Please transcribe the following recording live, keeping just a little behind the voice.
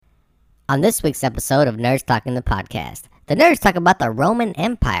On this week's episode of Nerds Talking the Podcast, the nerds talk about the Roman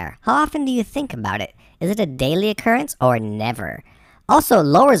Empire. How often do you think about it? Is it a daily occurrence or never? Also,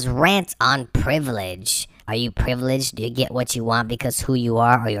 Laura's rant on privilege. Are you privileged? Do you get what you want because who you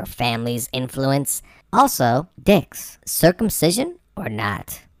are or your family's influence? Also, dicks. Circumcision or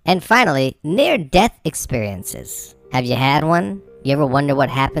not? And finally, near-death experiences. Have you had one? You ever wonder what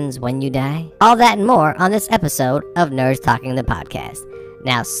happens when you die? All that and more on this episode of Nerds Talking the Podcast.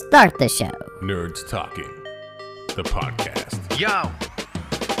 Now start the show. Nerds Talking, the podcast. Yo,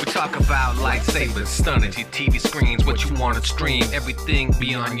 we talk about lightsabers, stunning your TV screens, what you want to stream, everything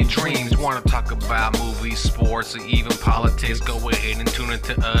beyond your dreams. Want to talk about movies, sports, or even politics? Go ahead and tune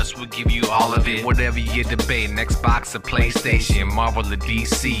into us, we'll give you all of it. Whatever you're debating, Xbox or PlayStation, Marvel or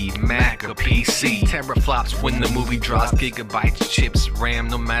DC, Mac or PC. Teraflops when the movie drops, gigabytes, chips, RAM,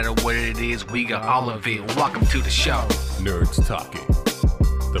 no matter what it is, we got all of it. Welcome to the show. Nerds Talking,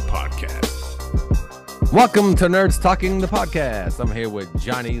 the podcast. Welcome to Nerds Talking the Podcast. I'm here with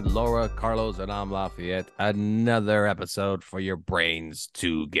Johnny, Laura, Carlos, and I'm Lafayette. Another episode for your brains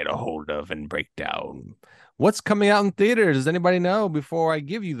to get a hold of and break down. What's coming out in theaters? Does anybody know before I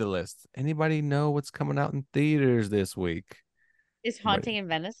give you the list? Anybody know what's coming out in theaters this week? Is Haunting in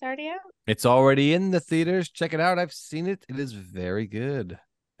Venice already out? It's already in the theaters. Check it out. I've seen it. It is very good.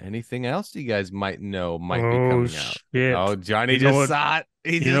 Anything else you guys might know might be coming out? Shit. Oh, Johnny You know just what- saw it.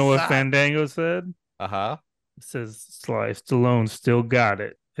 You know what Fandango said? Uh-huh. It says Sly Stallone still got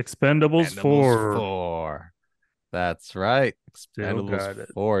it. Expendables 4. 4. That's right. Still got Expendables it.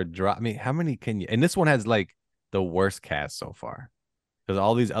 4 drop. I mean, how many can you? And this one has like the worst cast so far, because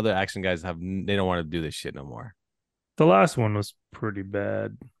all these other action guys they don't want to do this shit no more. The last one was pretty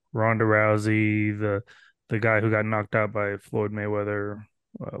bad. Ronda Rousey, the guy who got knocked out by Floyd Mayweather,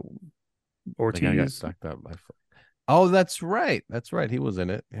 The guy got Ortiz. sucked up by. Oh, that's right. That's right. He was in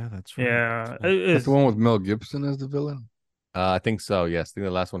it. Yeah, that's right. Yeah, That's right. That's it's, the one with Mel Gibson as the villain? I think so. Yes, I think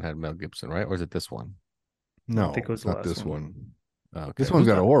the last one had Mel Gibson, right? Or is it this one? No, think it was it's the not last this one. one. Okay. This one's Who's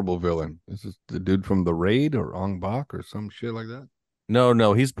got a that? horrible villain. This is the dude from The Raid or Ong Bak or some shit like that.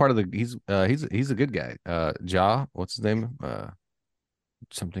 No. He's part of the. He's a good guy. Ja, what's his name?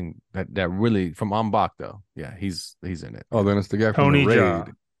 Something that really from Ambach though. Yeah, he's in it. Oh, then it's the guy from Tony The Raid.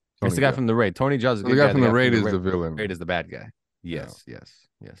 Jaa. It's the guy from the Raid. Tony Jaa's a The good guy guy. from The Raid is the villain. Raid is the bad guy. Yes.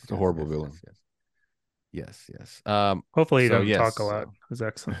 It's a horrible villain. Yes. hopefully you So, don't yes. talk a lot. His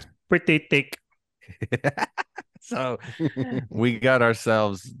accent's pretty thick. So we got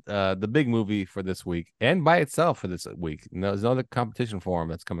ourselves the big movie for this week, and by itself for this week. There's another competition for him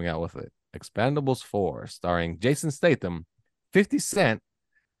that's coming out with it. Expendables 4, starring Jason Statham, 50 Cent,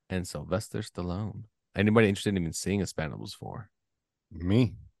 and Sylvester Stallone. Anybody interested in even seeing Expendables 4?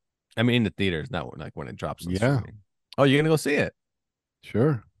 Me. I mean, in the theaters, not like when it drops. On Yeah. streaming. Oh, you're gonna go see it?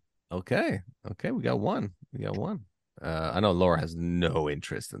 Sure. Okay. We got one. I know Laura has no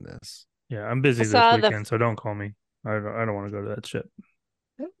interest in this. Yeah, I'm busy I this saw the- weekend, so don't call me. I don't want to go to that shit.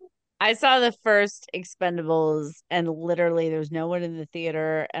 I saw the first Expendables and literally there was no one in the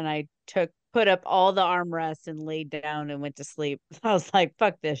theater and I put up all the armrests and laid down and went to sleep. I was like,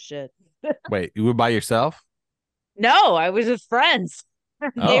 fuck this shit. Wait, you were by yourself? No, I was with friends.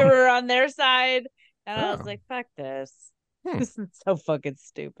 They Oh. were on their side and I Oh. was like, fuck this. Hmm. This is so fucking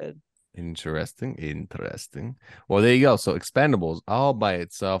stupid. Interesting. Well, there you go. So Expendables all by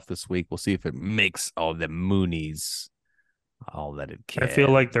itself this week. We'll see if it makes all the Moonies all that it can. I feel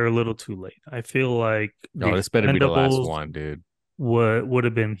like they're a little too late. I feel like no, this better be the last Expendables one, dude. would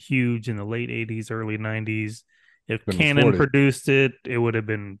have been huge in the late 80s, early 90s. If Been Canon afforded. produced it, it would have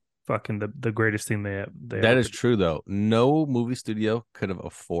been fucking the greatest thing they That ever is did. true, though. No movie studio could have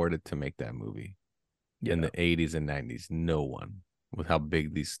afforded to make that movie in Yeah. the 80s and 90s. No one, with how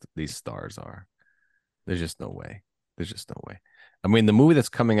big these stars are. There's just no way. I mean, the movie that's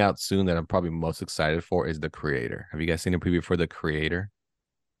coming out soon that I'm probably most excited for is The Creator. Have you guys seen a preview for The Creator?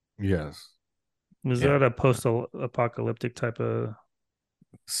 Yes. Was Yeah. that a post-apocalyptic type of,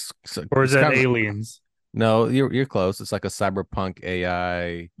 So or is it's that kinda- aliens? No, you're close. It's like a cyberpunk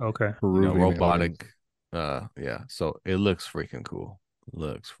AI, Okay. Peruvian robotic. aliens. Yeah. So it looks freaking cool.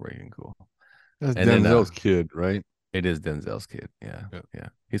 That's And then, Denzel's kid, right? It is Denzel's kid. Yeah. Yeah.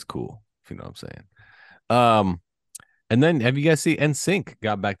 He's cool, if you know what I'm saying. And then have you guys seen NSYNC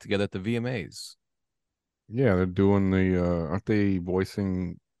got back together at the VMAs? Yeah, they're doing the aren't they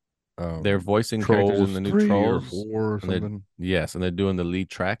voicing They're voicing characters in the new 3 or Trolls. 4 or and they're- something? Yes, and they're doing the lead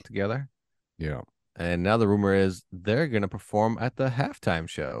track together. Yeah. And now the rumor is they're gonna perform at the halftime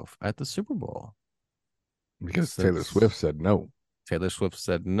show at the Super Bowl. Because So Taylor it's- Swift said no. Taylor Swift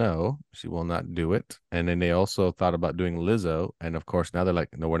said no, she will not do it. And then they also thought about doing Lizzo, and of course now they're like,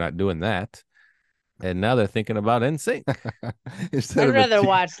 no, we're not doing that. And now they're thinking about NSYNC. Instead I'd of rather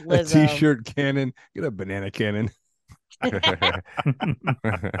watch a Lizzo. t-shirt cannon, get a banana cannon.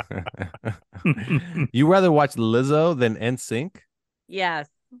 You rather watch Lizzo than NSYNC? Yes.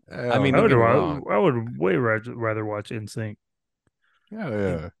 I mean, I don't would, get me wrong. I would way rather watch NSYNC.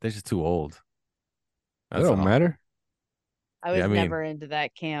 yeah, They're just too old. that don't matter. I was Yeah, I mean- never into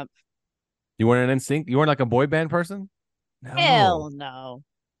that camp. You weren't an NSYNC? You weren't like a boy band person? No. Hell no.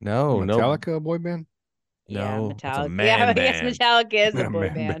 No, no. Metallica boy band. Yeah, No, it's a Metallica. man Yeah, I guess band. Metallica is a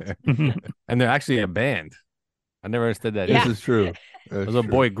boy Man band. And they're actually a band. I never understood that. Yeah. This is true. Those are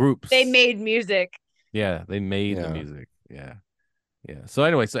boy groups. They made music. Yeah, they made the Yeah. music. Yeah. Yeah. So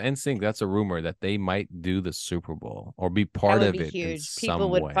anyway, so NSYNC, that's a rumor that they might do the Super Bowl or be part That of would be it in huge. some People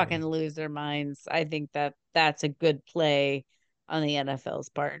would way. fucking lose their minds. I think that that's a good play on the NFL's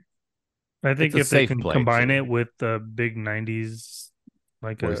part. I think It's a if they safe can play, combine too. it with the big '90s,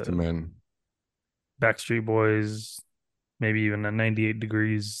 like Boys to Men. Backstreet Boys, maybe even a 98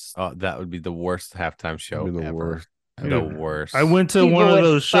 Degrees. Oh, that would be the worst halftime show That'd be the ever. worst. The Dude, worst. I went to People one of would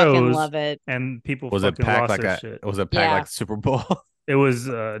those fucking shows, love it. and people Was it fucking packed lost like their a? shit. Was it packed Yeah. like Super Bowl? It was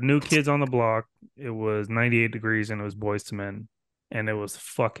New Kids on the Block. It was 98 Degrees, and it was Boys to Men, and it was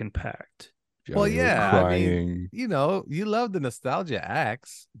fucking packed. Well, Johnny was yeah, I crying. You know, you love the nostalgia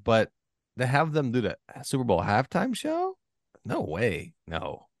acts, but to have them do the Super Bowl halftime show? No way.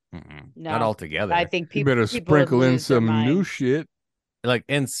 No. Mm-mm. Not No, altogether. I think You people better people would sprinkle in lose their some new minds. shit. like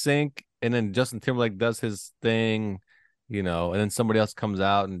NSYNC, and then Justin Timberlake does his thing, you know, and then somebody else comes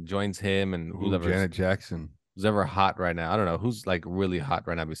out and joins him, and Ooh, Janet Jackson. who's ever hot right now. I don't know who's like really hot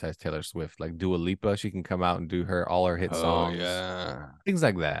right now besides Taylor Swift. Like Dua Lipa, she can come out and do all her hit songs, yeah. things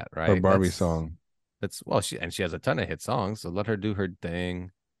like that, right? Her Barbie That's- song. That's well, she has a ton of hit songs, so let her do her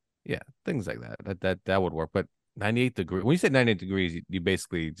thing. Yeah, things like that. That would work. But 98 degrees. When you say 98 degrees, you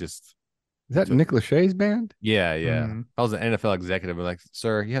basically just Is that Nick Lachey's band? yeah. Mhm. If I was an NFL executive, I'm like,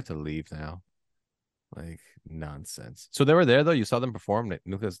 sir, you have to leave now. Like nonsense. So they were there though. You saw them perform.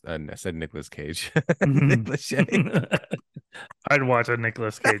 Nicholas, I said Nicolas Cage. Nick Lachey. I'd watch a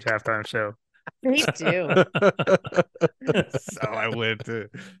Nicolas Cage halftime show. Me too. So I went to.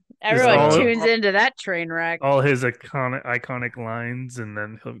 Everyone all- tunes into that train wreck. All his iconic lines, and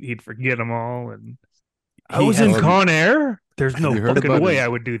then he'd forget them all. And I He was has- in Con Air. There's no Have you heard fucking about way his- I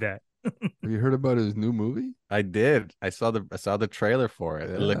would do that. Have you heard about his new movie? I did. I saw the trailer for it.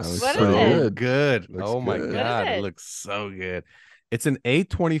 It Yeah, looks it looks What so is it? good. Looks Oh my good. What is god, it it? looks so good. It's an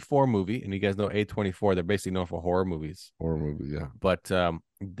A24 movie, and you guys know A24. They're basically known for horror movies, Horror movie, yeah. but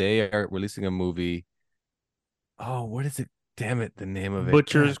they are releasing a movie. Oh, what is it? Damn it, the name of it.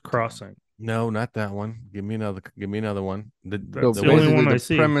 Butcher's God. Crossing. No, not that one. Give me another one. So That's the only basically, one I the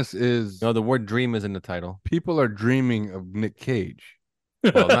see. premise is No, the word dream is in the title. people are dreaming of Nick Cage.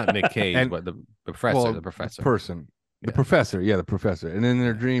 Well, not Nick Cage, And- but the professor. Well, the professor. person. The Yeah. professor. Yeah, the professor. And in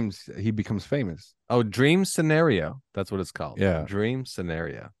their dreams, he becomes famous. Oh, dream scenario. That's what it's called. Yeah. Dream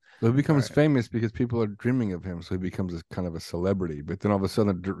scenario. So he becomes Alright. famous because people are dreaming of him. So he becomes a kind of a celebrity. But then all of a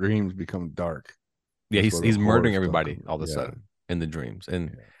sudden, the dreams become dark. Yeah, That's where the he's murdering horror stuff everybody comes- all of a yeah. sudden in the dreams,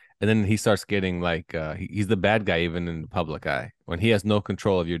 and Yeah. and then he starts getting like he's the bad guy even in the public eye when he has no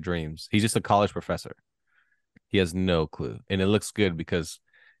control of your dreams. He's just a college professor. He has no clue, and it looks good because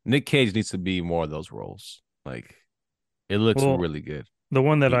Nick Cage needs to be more of those roles. Like it looks Well, really good. The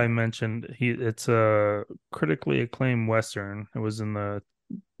one that Yeah. I mentioned, it's a critically acclaimed Western. It was in the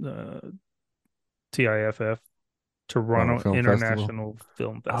TIFF, Toronto Film International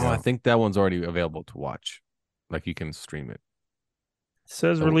Film Oh, Festival. I think that one's already available to watch. Like you can stream it. It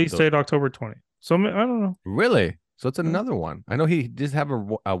says the- release the- date October 20. So I don't know. Really? So it's another one. I know he did have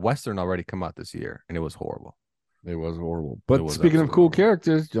a Western already come out this year, and it was horrible. It was horrible. But was speaking of absolutely cool horrible.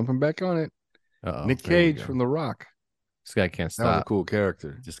 characters, jumping back on it, Uh-oh, Nick there we Cage go. from The Rock. This guy can't That was a stop. cool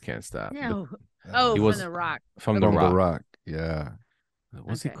character. Just can't stop. No. Yeah. Oh, He from was- The Rock. From Okay. The From Rock. The Rock. Yeah.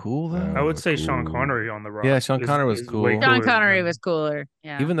 Was he Okay. cool though? Yeah. I would say cool. Sean Connery on the rock. Yeah, Sean Connery was is cool. way Sean cooler Connery than- was cooler.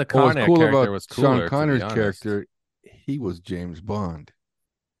 Yeah. Even the What was Con Air cool character about was cooler. Sean Connery's to be honest. character, he was James Bond.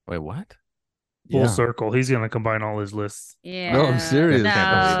 Wait, what? full Yeah. circle. He's gonna combine all his lists. yeah. No, I'm serious. No,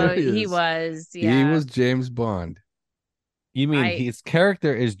 I'm serious. he was. Yeah. He was James Bond. You mean I- his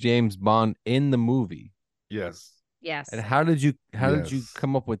character is James Bond in the movie? Yes. Yes. And how did you Yes.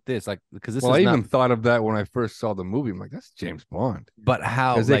 come up with this? Like, because this Well, I is even not. thought of that when I first saw the movie. I'm like, that's James Bond. But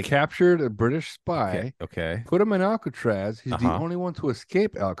how? Because Like, they captured a British spy, okay, put him in Alcatraz. He's the Uh-huh. only one to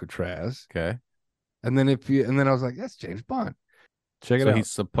escape Alcatraz. okay. And then and then I was like, that's James Bond. Check it So out.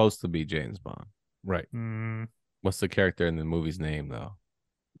 he's supposed to be James Bond. Right. Mm, What's the character in the movie's name though?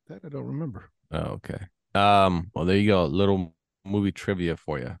 That I don't remember. Oh, okay. Well, there you go. Little movie trivia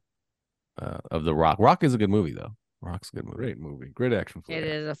for you. Of The Rock. Rock is a good movie though. Rock's a good movie. Great movie. Great action It flick.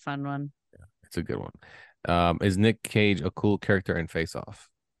 is a fun one. It's a good one. Is Nick Cage a cool character in Face Off?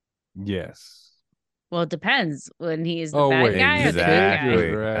 Yes. Well, it depends when he's the Oh, bad wait, guy or the good guy.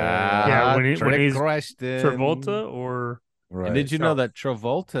 Exactly. Right. Yeah, when Trick he's question. Travolta or Right. And did you know So- that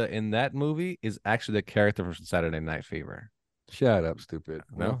Travolta in that movie is actually the character from Saturday Night Fever? Shut up, stupid.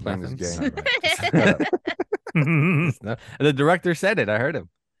 We're No, not playing nothing. this All game. right. Shut up. No, the director said it. I heard him.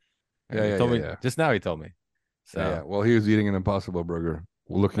 Yeah, He yeah, told yeah, me yeah. just now. He told me. So, Yeah. Well, he was eating an Impossible Burger,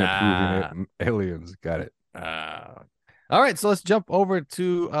 looking at proving it. Aliens. Got it. all right. So let's jump over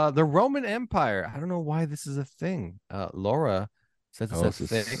to the Roman Empire. I don't know why this is a thing. Laura says it's Oh, a this is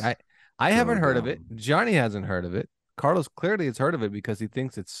thing. I haven't so heard of it. dumb. Johnny hasn't heard of it. Carlos clearly has heard of it because he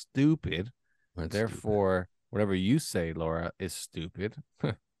thinks it's stupid. That's Therefore, whatever you say, Laura, is stupid.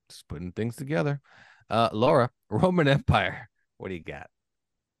 Just putting things together. Laura, Roman Empire. What do you got?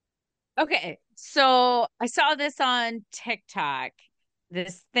 Okay, so I saw this on TikTok.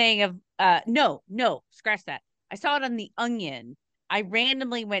 This thing of no, scratch that. I saw it on The Onion. I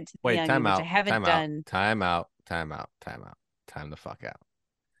randomly went to The Wait, Onion, time which out. I haven't Time done. out. Time out. Time out. Time out. Time the fuck out.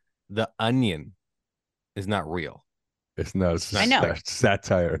 The Onion is not real. It's not. It's I know.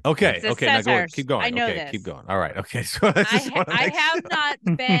 satire. Okay. It's a Okay. Now go. satire. Keep going. I know okay. this. Keep going. All right. Okay. So I just wanna I make have sure.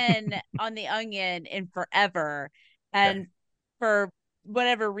 not been on The Onion in forever, and for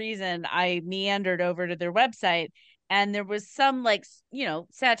whatever reason, I meandered over to their website, and there was some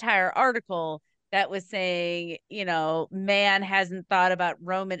satire article that was saying, man hasn't thought about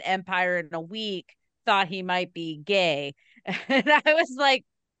Roman Empire in a week, thought he might be gay, and I was like,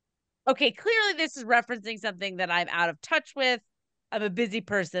 okay, clearly this is referencing something that I'm out of touch with. I'm a busy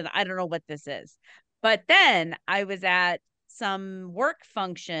person. I don't know what this is. But then I was at some work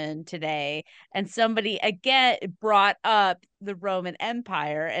function today, and somebody again brought up the Roman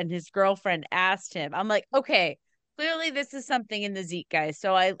Empire, and his girlfriend asked him. I'm like, okay, clearly this is something in the zeitgeist.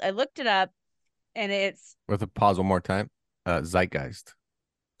 So I looked it up, and it's, With a pause one more time. Zeitgeist.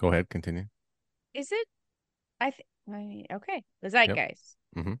 Go ahead. Continue. is it? Okay, the zeitgeist.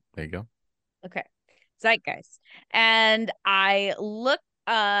 There you go. Okay. Zeitgeist. And I looked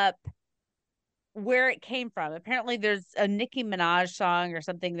up where it came from. Apparently there's a Nicki Minaj song or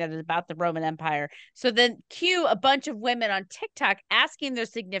something that is about the Roman Empire. So then cue a bunch of women on TikTok asking their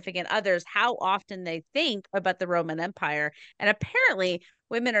significant others how often they think about the Roman Empire. And apparently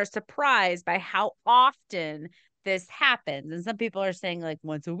women are surprised by how often this happens. And some people are saying like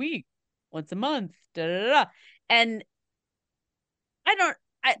once a week, once a month, da da da. And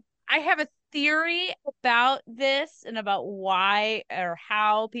I have a theory about this and about why or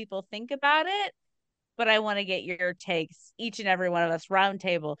how people think about it, but I want to get your takes, each and every one of us, round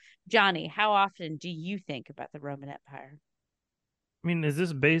table. Johnny, how often do you think about the Roman Empire? I mean, is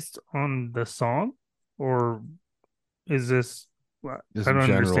this based on the song or is this? Just I don't in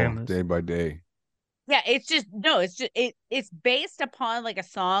general, understand this. day by day. Yeah, it's based upon like a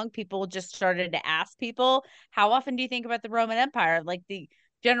song. People just started to ask people, how often do you think about the Roman Empire? Like the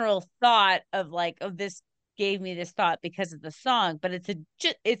general thought of like, oh, this gave me this thought because of the song, but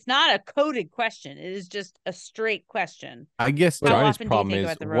it's not a coded question. It is just a straight question. I guess How Johnny's often do you problem think is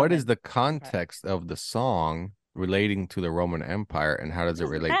about the what is Roman the context of the song relating to the Roman Empire and how does it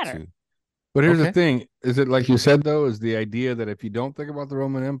Doesn't relate matter. to? But here's Okay. the thing: is it like you said though? Is the idea that if you don't think about the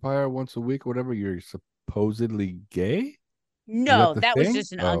Roman Empire once a week or whatever, you're supposedly gay? No, the that was thing?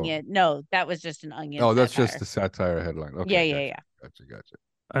 just an Oh. onion. No, that was just an onion. Oh, that's satire. just the satire headline. Okay, Yeah. Gotcha.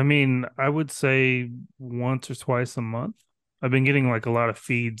 I mean, I would say once or twice a month. I've been getting like a lot of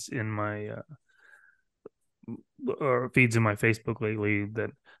feeds in my Facebook lately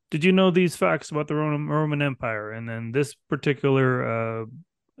that did you know these facts about the Roman Empire? And then this particular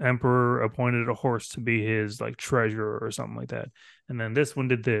emperor appointed a horse to be his like treasurer or something like that. And then this one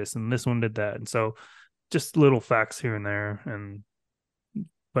did this and this one did that. And so just little facts here and there.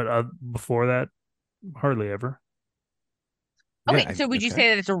 But before that, hardly ever. Okay, Yeah, so would you okay. say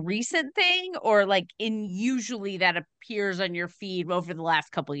that it's a recent thing, or like usually that appears on your feed over the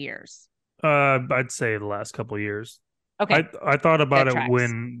last couple years? I'd say the last couple of years. Okay, I thought about that it tracks.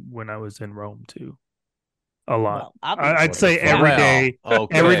 when I was in Rome too. A lot. Well, I'd say Yeah. every day.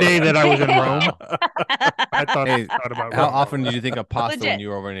 okay. Every day that I was in Rome, Wow. I thought Hey, about How Rome. often did you think of pasta when Legit. you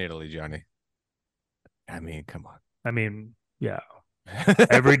were over in Italy, Johnny? I mean, come on. I mean, yeah,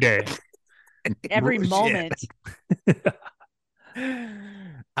 every day. every Bullshit. moment. I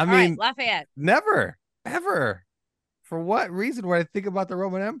All mean, right, Lafayette. never, ever. For what reason would I think about the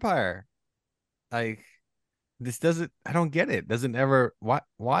Roman Empire? Like, this doesn't. I don't get it. Doesn't ever.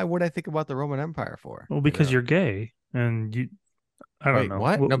 Why would I think about the Roman Empire for? Well, because know? you're gay and you. I don't Wait, know.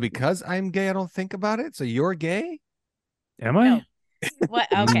 what? Well, No, because I'm gay, I don't think about it. So you're gay? am I? No. What?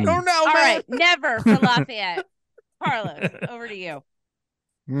 Okay. Mm. Oh no, All man. right. Never for Lafayette. Carlos, over to you.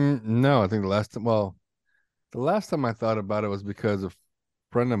 No, I think the last time I thought about it was because a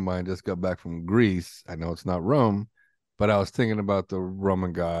friend of mine just got back from Greece. I know it's not Rome, but I was thinking about the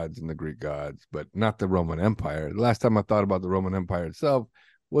Roman gods and the Greek gods, but not the Roman Empire. The last time I thought about the Roman Empire itself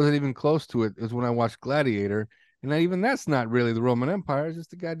wasn't even close to it. It was when I watched Gladiator, and even that's not really the Roman Empire. It's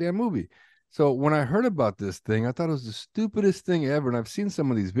just a goddamn movie. So when I heard about this thing, I thought it was the stupidest thing ever. And I've seen some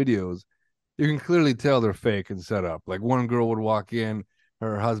of these videos. You can clearly tell they're fake and set up. Like one girl would walk in,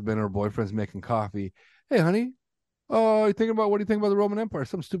 her husband or boyfriend's making coffee. Hey, honey, what do you think about the Roman Empire?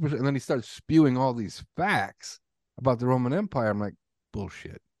 Some stupid shit. And then he starts spewing all these facts about the Roman Empire. I'm like,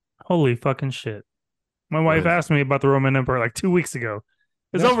 bullshit. Holy fucking shit! My wife is- asked me about the Roman Empire like 2 weeks ago.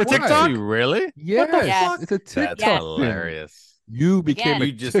 It's That's over why. TikTok. You really? Yes, Yes. it's a TikTok That's Yes. thing. hilarious. You became Again. a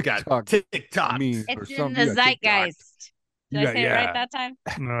You just TikTok got TikTok. meme or It's in something. the zeitgeist. You Did I got- say it right yeah. that time?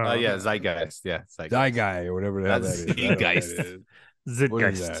 No, Yeah, zeitgeist. Yeah, Die guy or whatever the hell That's that is. I don't know what that zeitgeist. is. Zeitgeist. What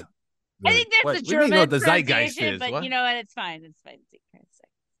is that? I think that's What- a what do you mean German what the zeitgeist pronunciation, is? but What? you know what? It's fine. It's fine.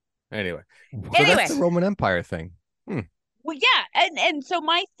 Anyway, so Anyway. that's the Roman Empire thing. Well, yeah, and so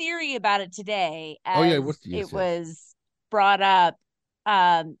my theory about it today, as Oh, yeah, yes. was brought up,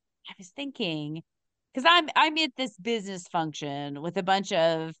 I was thinking because I'm at this business function with a bunch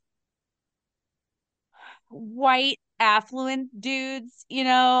of white affluent dudes,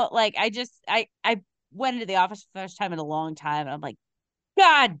 like I went into the office for the first time in a long time, and I'm like,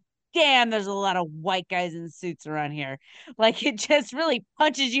 God damn, there's a lot of white guys in suits around here. Like it just really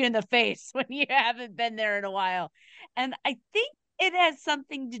punches you in the face when you haven't been there in a while. And I think it has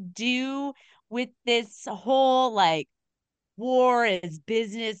something to do with this whole like war is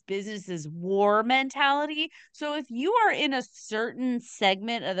business, business is war mentality. So if you are in a certain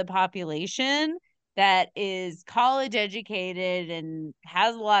segment of the population that is college educated and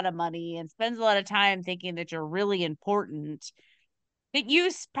has a lot of money and spends a lot of time thinking that you're really important, that you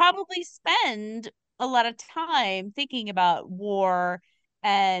probably spend a lot of time thinking about war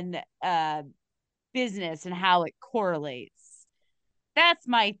and business and how it correlates. That's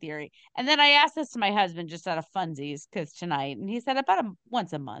my theory. And then I asked this to my husband just out of funsies because tonight, and he said about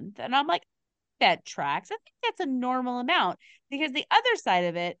once a month. And I'm like, that tracks. I think that's a normal amount because the other side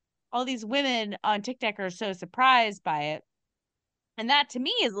of it, all these women on TikTok are so surprised by it. And that to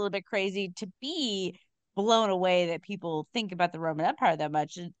me is a little bit crazy to be blown away that people think about the Roman Empire that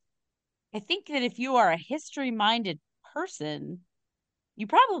much. And I think that if you are a history-minded person, you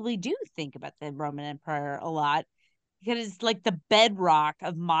probably do think about the Roman Empire a lot because it's like the bedrock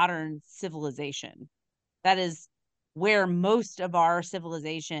of modern civilization. That is where most of our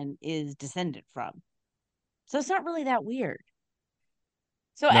civilization is descended from. So it's not really that weird.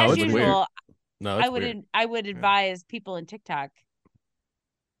 So No, as it's weird. usual, No, I it's would weird. I would advise people in TikTok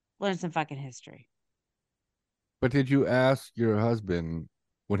learn some fucking history. But did you ask your husband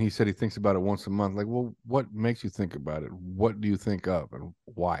when he said he thinks about it once a month? Like, well, what makes you think about it? What do you think of and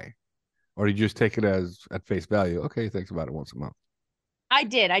why? Or do you just take it as at face value? Okay, he thinks about it once a month. I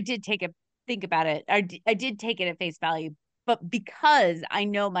did think about it. I did take it at face value, but because I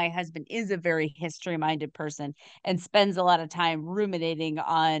know my husband is a very history minded person and spends a lot of time ruminating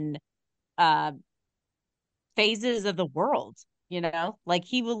on phases of the world, like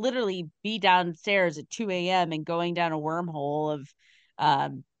he will literally be downstairs at 2 a.m. and going down a wormhole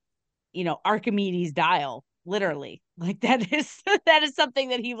of Archimedes' dial, literally. Like that is something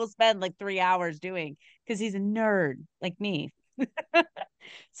that he will spend like 3 hours doing because he's a nerd like me.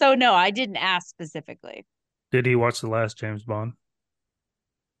 So no, I didn't ask specifically. Did he watch the last James Bond?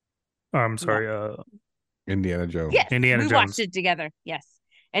 Oh, I'm sorry. Indiana Jones. Yes, Indiana we Jones. watched it together. Yes.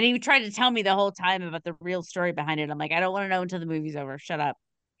 And he tried to tell me the whole time about the real story behind it. I'm like, I don't want to know until the movie's over. Shut up.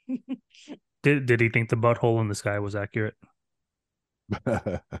 Did he think the butthole in the sky was accurate?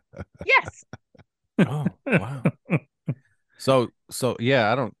 Yes. Oh, wow. So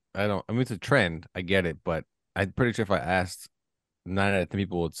yeah, I mean, it's a trend. I get it, but I'm pretty sure if I asked 9 out of 10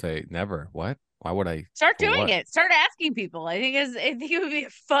 people would say never. What? Why would I? Start For doing what? it. Start asking people. I think it would be a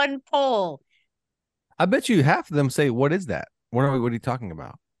fun poll. I bet you half of them say, "What is that? What are you talking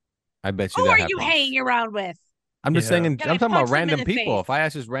about?" I bet you Who that are you happens. hanging around with? I'm just Yeah. saying. I'm Can I talking about punch them in random the people. face? If I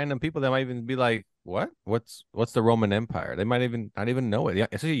ask just random people, they might even be like, "What? What's the Roman Empire?" They might even not even know it. Yeah,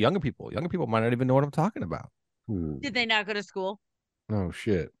 especially younger people. Younger people might not even know what I'm talking about. Ooh. Did they not go to school? Oh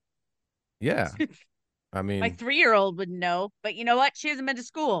shit. Yeah, I mean, My 3-year-old would know, but you know what? She hasn't been to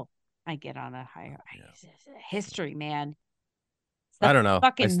school. I get on a higher Yeah. history, man. It's I the don't know.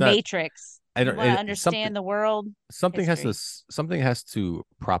 fucking It's not. Matrix. I You don't. want to It's something. understand the world? Something has to. History. Something has to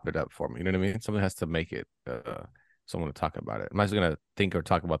prop it up for me. You know what I mean? Something has to make it. Someone to talk about it. I'm not just gonna think or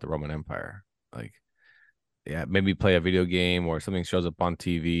talk about the Roman Empire. Like, yeah, maybe play a video game or something shows up on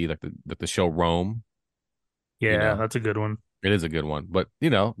TV, like the show Rome. Yeah, know. that's a good one. It is a good one, but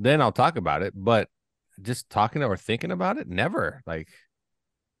then I'll talk about it. But just talking or thinking about it, never. Like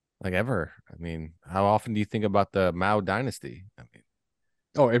ever. I mean, how often do you think about the Mao Dynasty? I mean,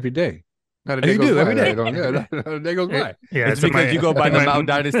 Oh, every day. Not a Oh, day you goes do, by every that day. I don't. Yeah, not a day goes by. Yeah, it's because you go by the Mao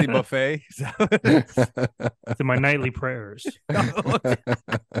Dynasty buffet. It's in my nightly prayers.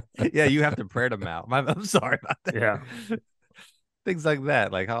 Yeah, you have to pray to Mao. I'm sorry about that. Yeah. Things like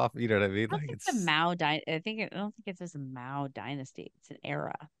that. Like how often, you know what I mean? I don't Like think it's the Mao dynasty. I don't think it's just a Mao dynasty. It's an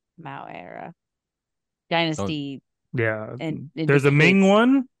era. Mao era. Dynasty. Yeah. And There's a Ming indicates-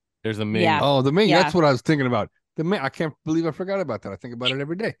 one. there's a Ming. Yeah. Oh, the Ming. Yeah. That's what I was thinking about. The Ming. I can't believe I forgot about that. I think about it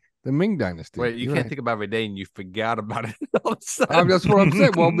every day. The Ming Dynasty. Wait, you You're can't right. think about every day and you forgot about it all of a sudden. That's what I'm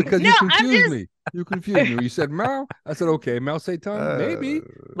saying. Well, because you No, I'm confused just- me. You confused me. You said Mao. I said okay. Mao Zedong, maybe.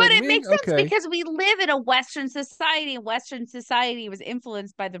 But it Ming, makes sense okay. because we live in a Western society, and Western society was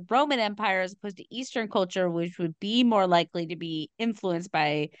influenced by the Roman Empire as opposed to Eastern culture, which would be more likely to be influenced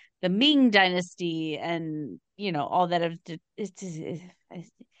by the Ming Dynasty and all that. You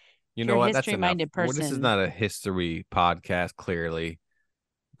You're know a what? That's enough. history-minded Well, this is person. not a history podcast, clearly.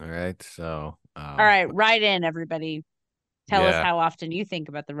 All right. So All right, write in, everybody. Tell us yeah. how often you think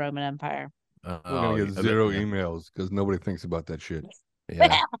about the Roman Empire. We're gonna get yeah, zero yeah. emails because nobody thinks about that shit.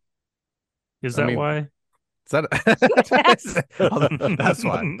 Yeah. Is I that mean, why? Is that that's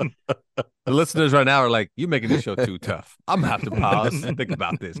why. The listeners right now are like, "You making this show too tough. I'm gonna have to pause and think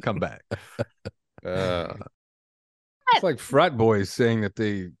about this. Come back." It's like frat boys saying that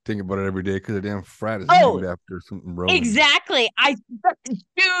they think about it every day because their damn frat is Oh, named after something Roman. Exactly.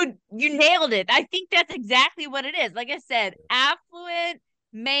 Dude, you nailed it. I think that's exactly what it is. Like I said, affluent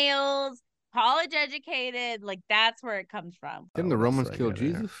males, college educated, like that's where it comes from. Didn't the what else Romans did I kill get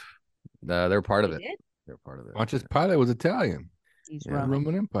in there? Jesus? They're part of They it. did? They're part of it. Pontius Pilate was Italian. He's Yeah. The Roman.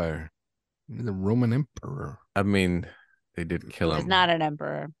 Roman Empire. He's the Roman emperor. I mean, they did kill He was him. not an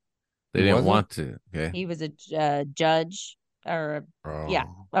emperor. They He didn't wasn't? want to. Okay. He was a judge or Yeah.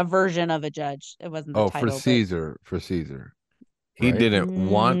 Oh. a version of a judge. It wasn't the Oh, title. for but- Caesar. For Caesar. He right? didn't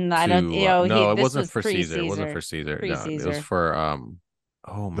want to. I don't- no, it this wasn't was for Caesar. It wasn't pre-Caesar. for Caesar. No, it was Pre-Caesar. for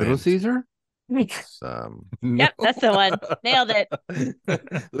oh man. Little Caesar? It's, Yep, that's the one. Nailed it.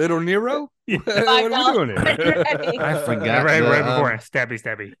 Little Nero? Yeah. What are we doing here? Ready. I Yeah, forgot. right the, before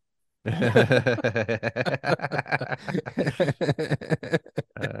stabby.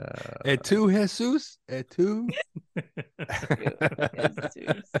 Et tu, Jesus? Et tu?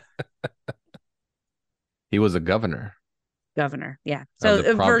 He was a governor. Governor. Yeah. So of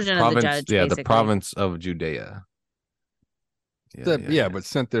the a version of the province, judge. Yeah, basically. the province of Judea. Yeah, but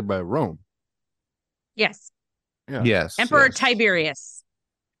sent there by Rome. Yes. Yeah. yes. Emperor yes. Tiberius.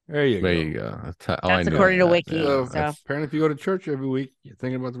 There you There go. you go. That's, all I That's knew according to about Wiki. So, So- apparently, if you go to church every week, you're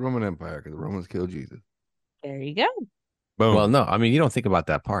thinking about the Roman Empire because the Romans killed Jesus. There you go. Boom. Well, no, I mean you don't think about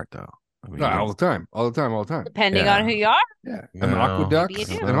that part though. I mean, No, you all the time, all the time, all the time. Depending Yeah. on who you are. Yeah, and the No. aqueducts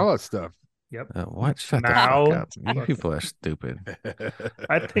Maybe you do. and all that stuff. what? Shut Mao. the fuck up. You people are stupid.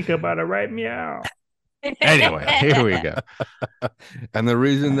 I think about it right meow. Anyway, here we go. And the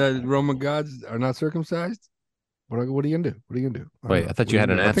reason that Roman gods are not circumcised? What are you gonna do? What are you gonna do? I don't Wait, know. I thought What you are had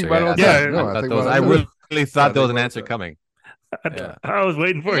an gonna do? I think answer. about it all the Yeah, time. No, I think about it I all the time. really thought there was an think answer about it. coming. Yeah. I was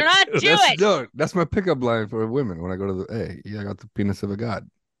waiting for You're it. not too. Jewish. That's my pickup line for women when I go to the hey, yeah, I got the penis of a god.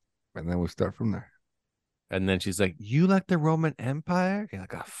 And then we start from there. And then she's like, "You like the Roman Empire?" You're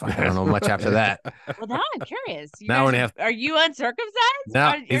like, "Oh fuck, I don't know much after that." Well, now I'm curious. You Now guys we have- are you uncircumcised? Now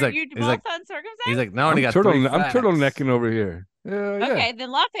are, he's are like- you he's both like- uncircumcised? He's like, "Now I only got I'm three facts." turtlenecking over here. Yeah, yeah. Okay, then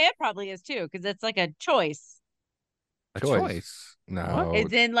Lafayette probably is too, because it's like a choice. A Choice. choice. No.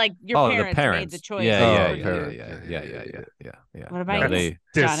 It's in like your Oh, parents, the parents made the choice. Yeah, Oh, yeah, for okay, yeah, you. okay. yeah. What about No, you?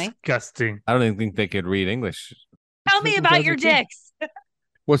 they- Johnny? Disgusting. I don't even think they could read English. Tell me about your dicks.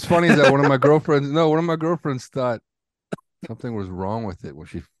 What's funny is that one of my girlfriends thought something was wrong with it when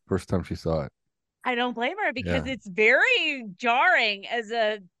first time she saw it. I don't blame her because Yeah. it's very jarring as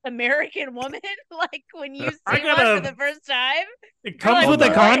a American woman. Like when you I see one gotta- for the first time. It comes like, with a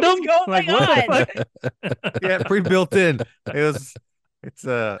what is condom? going Like what on? the fuck? Yeah, pre-built in. It's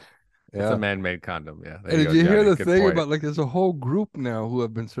a Yeah. man-made condom. Yeah. There And did go, you hear Johnny. the Good thing point. about like there's a whole group now who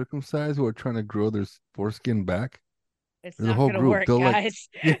have been circumcised who are trying to grow their foreskin back? It's There's a not whole gonna group. work, They'll, like- guys.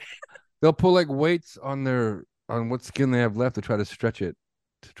 They'll put like weights on what skin they have left to try to stretch it.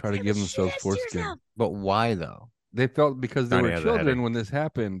 to try to give themselves Shit, foreskin. But why though? They felt because they Johnny were has a children headache. when this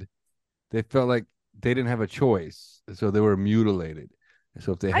happened, they felt like they didn't have a choice, so they were mutilated. And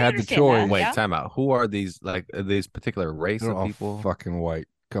so if they I had the understand choice, that, Wait, yeah. time out. Who are these? Like are these particular race they're of all people? fucking white.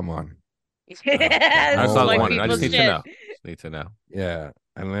 Come on. Yeah, I Oh, just was white white wondering. I just people need to shit. know. Just need to know. Yeah.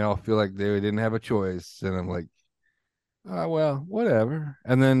 And they all feel like they didn't have a choice. And I'm like, well, whatever.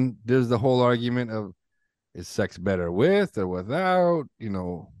 And then there's the whole argument of, is sex better with or without? You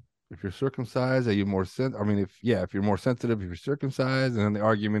know, if you're circumcised, are you more I mean, if you're more sensitive if you're circumcised. And then the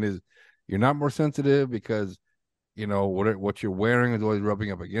argument is you're not more sensitive because you know what you're wearing is always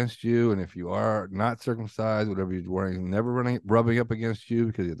rubbing up against you, and if you are not circumcised, whatever you're wearing is never rubbing up against you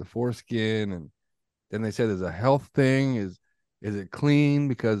because you have the foreskin. And then they say there's a health thing. Is it clean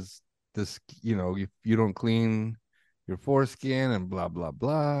because this, you know, you don't clean your foreskin and blah blah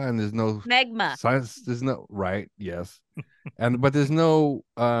blah, and there's no Magma. science, there's no right, yes, but there's no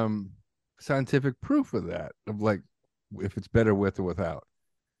scientific proof of that, of like if it's better with or without.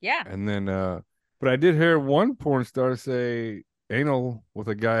 Yeah. And then but I did hear one porn star say anal with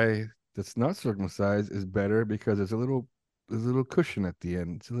a guy that's not circumcised is better because there's a little cushion at the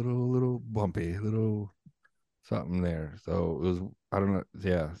end. It's a little bumpy, a little something there. So it was, I don't know,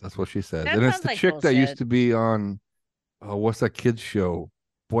 yeah, that's what she says. That And it's sounds the like chick that used bullshit. to be on what's that kids show?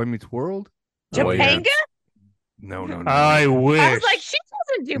 Boy Meets World? Oh, yeah. Topanga? No. I wish. I was like, she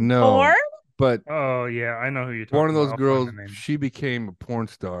doesn't do No. porn. But Oh yeah, I know who you're talking one of those about. I'll find girls, the name. she became a porn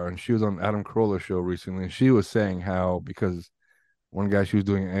star, and she was on Adam Carolla's show recently. And she was saying how because one guy she was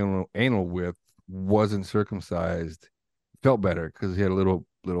doing anal with wasn't circumcised, felt better because he had a little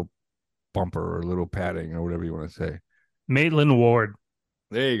bumper or a little padding or whatever you want to say. Maitland Ward,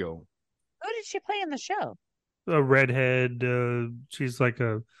 There you go. Who did she play in the show? a redhead. She's like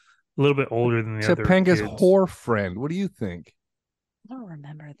a little bit older than the other Topanga's kids. whore friend. What do you think? I don't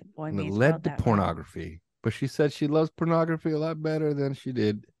remember the boy And it meets led world to that well. pornography. But she said she loves pornography a lot better than she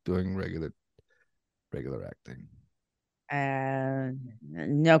did doing regular acting.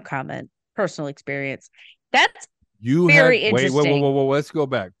 No comment. Personal experience. That's You Very had wait, interesting. whoa. Let's go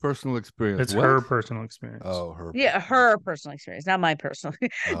back. Personal experience. It's What? her personal experience. Oh, her. yeah, her personal experience, not my personal.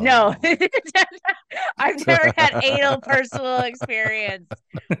 Oh. No, I've never had anal personal experience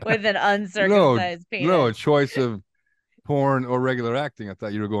with an uncircumcised penis. No, a choice of porn or regular acting. I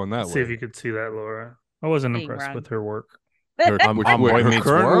thought you were going that Let's see if way. you could see that, Laura. I wasn't Being impressed wrong. with her work. Her, On Boy her Meets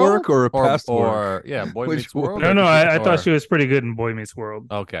current World? work or her past work? Or yeah, Boy Which Meets one? World. No, I Or- thought she was pretty good in Boy Meets World.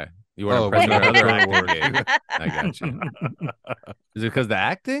 Okay, you weren't Oh, impressed with her but other not acting her gig. I got you. Is it because the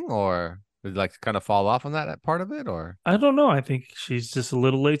acting, or did it like kind of fall off on that part of it, or? I don't know. I think she's just a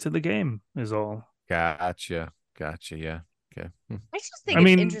little late to the game, is all. Gotcha. Yeah. Okay. I just think I it's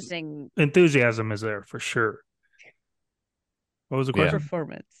mean- interesting Enthusiasm is there for sure. What was the Yeah. question?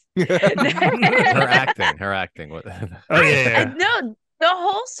 performance. Her acting. What? Oh yeah. No, the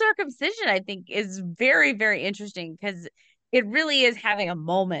whole circumcision, I think, is very, very interesting because it really is having a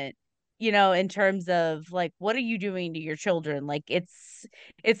moment, you know, in terms of like, what are you doing to your children? Like, it's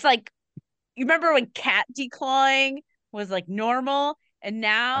like, you remember when cat declawing was like normal, and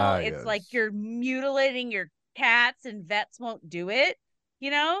now it's like yes. you're mutilating your cats and vets won't do it, you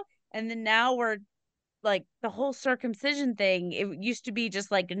know? And then now we're like the whole circumcision thing, it used to be just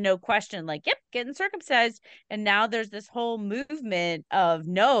like no question, like, yep, getting circumcised. And now there's this whole movement of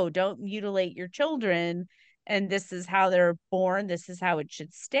no, don't mutilate your children. And this is how they're born. This is how it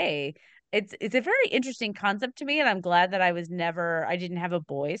should stay. It's a very interesting concept to me. And I'm glad that I didn't have a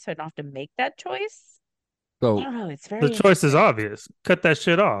boy, so I don't have to make that choice. I So don't know. It's very The choice is interesting. obvious. Cut that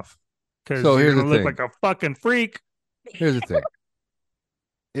shit off. Because So you're here's gonna the look thing. like a fucking freak. here's the thing.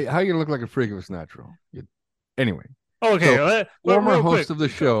 How you gonna look like a freak if it's natural? Anyway, Okay, So, but former real host quick, of the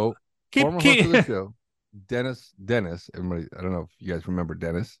show, keep, former host of the show, Dennis. Everybody, I don't know if you guys remember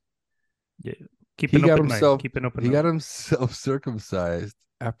Dennis. keep He an got open himself. mind. Keep an open He mind. got himself circumcised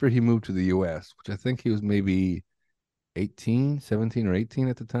after he moved to the U.S., which I think he was maybe 17 or 18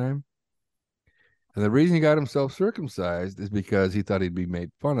 at the time. And the reason he got himself circumcised is because he thought he'd be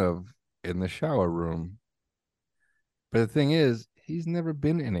made fun of in the shower room. But the thing is, he's never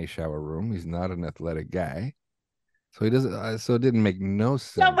been in a shower room. He's not an athletic guy. So he doesn't. So it didn't make no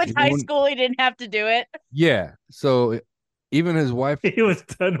sense. Not with Even high when- school, he didn't have to do it. Yeah. So even his wife. He was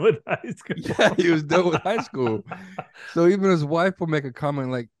done with high school. Yeah, he was done with high school. So even his wife will make a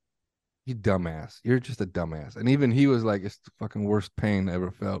comment like, "You dumbass. You're just a dumbass." And even he was like, "It's the fucking worst pain I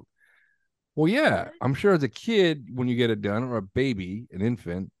ever felt." Well, yeah, I'm sure as a kid, when you get it done, or a baby, an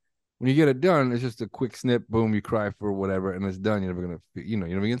infant, when you get it done, it's just a quick snip, boom, you cry for whatever, and it's done. You're never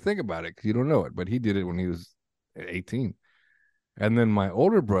gonna think about it because you don't know it. But he did it when he was 18, And then my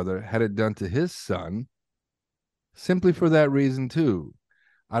older brother had it done to his son simply for that reason, too.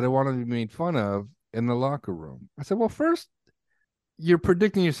 I don't want to be made fun of in the locker room. I said, well, first, you're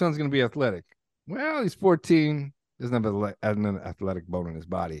predicting your son's going to be athletic. Well, he's 14, doesn't have an athletic bone in his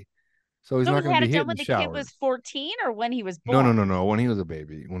body. So he's So not he going had to it be done hitting when the showers. kid was 14 or when he was born? No. When he was a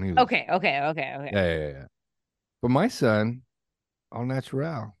baby. When he was Okay. Yeah. But my son, all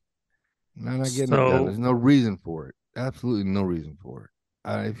natural. I'm not getting it done. So- There's no reason for it. Absolutely no reason for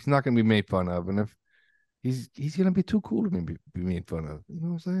it. If he's not going to be made fun of, and if he's going to be too cool to be made fun of, you know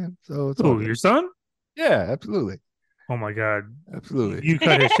what I'm saying? So it's all Oh, good. your son? Yeah, absolutely, Oh my God. absolutely. You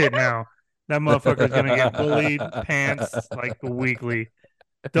cut his shit now. That motherfucker's gonna get bullied pants like weekly.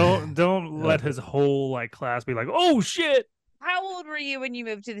 Don't let his whole like class be like, oh shit. How old were you when you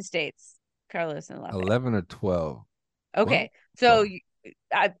moved to the States, Carlos and Lafayette? 11 or 12. Okay. Well, So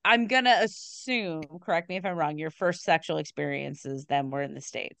I'm going to assume, correct me if I'm wrong, your first sexual experiences then were in the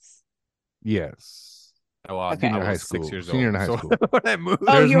States. Yes. Oh, well, Okay. I Senior high was school. 6 years Senior old. in high So school. when I moved,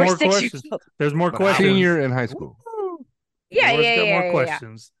 Oh, There's you were more 6 years questions. old. There's more But I was- questions. Senior in high school. Yeah, Laura's yeah, got yeah, more yeah, yeah.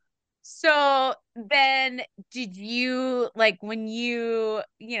 questions. So then did you like when you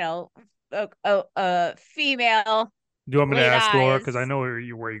know, a female Do you want me to laid ask Laura? eyes. Because I know where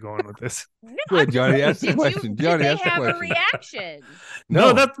you're going with this. No, Go ahead, I'm Johnny, just- ask the did question. Did Johnny, they ask the have a question. reaction?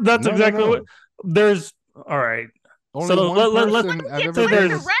 No, that's No, exactly no. what there's. All right. Only So one let's- person I've It's ever when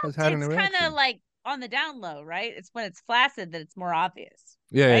there's- it's heard erect, has had an it's kind erection. of like on the down low, right? It's when it's flaccid that it's more obvious.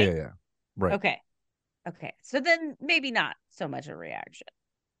 Yeah, right? yeah. Right. Okay. So then maybe not so much a reaction.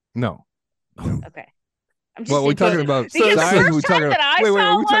 No. Okay. I'm just Well, we're talking because about the size. first We're time talking that I wait, saw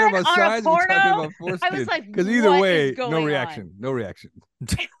are we talking one about on a size? We're talking porno, about foreskin. I was like, because either what way, is going no on? reaction. No reaction.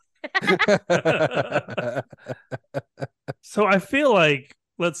 So I feel like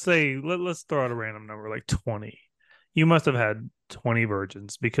let's say let's throw out a random number like 20. You must have had 20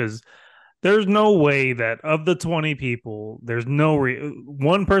 virgins because there's no way that of the 20 people, there's no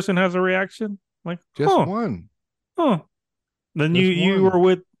one person has a reaction. Like Just huh, one. huh. Then Just you one. were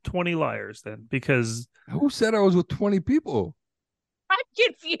with 20 liars then because Who said I was with 20 people? I'm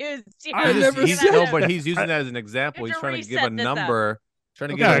confused. You I have to- never you said have no, to- but he's using that as an example. You He's have to trying to give a reset this up. number. Trying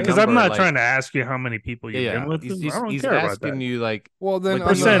to Okay. give yeah, a because number. I'm not like, trying to ask you how many people you've Yeah, been with. he's, I don't he's care about asking that. you like Well, then Like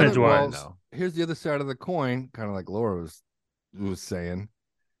on the other- percentage well, wise. here's the other side of the coin, kind of like Laura was saying.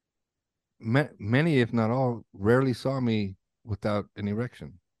 Many, if not all, rarely saw me without an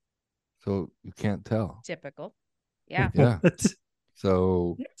erection, so you can't tell. Typical. Yeah. Yeah.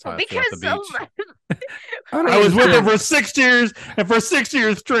 So that's how I Well, feel at because the beach. I was with her for 6 years, and for 6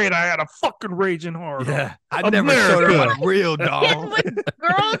 years straight, I had a fucking raging hard. Yeah, I America. never showed her my real Kids dong. with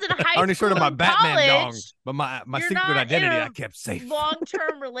girls in high I only showed her school my and Batman dong, college, but my you're secret not identity in I kept safe.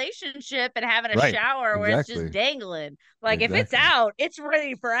 long-term relationship and having a Right, shower where it's exactly. just dangling. Like if it's Exactly. out, it's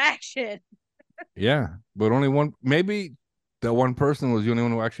ready for action. yeah, but only one. Maybe that one person was the only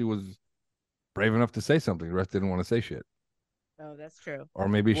one who actually was brave enough to say something. The rest didn't want to say shit, Oh, that's true. or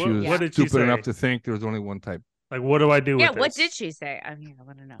maybe she What- was what did she stupid enough say? to think there was only one type. Like, what do I do Yeah, with what this? did she say? I mean, I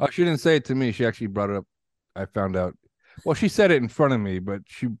want to know. Oh, she didn't say it to me. She actually brought it up. I found out. Well, she said it in front of me, but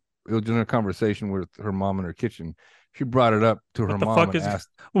it was in a conversation with her mom in her kitchen. She brought it up to her What the mom fuck and is- asked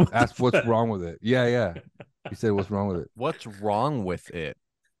What the what's fuck? wrong with it. Yeah. She said, "What's wrong with it?" What's wrong with it?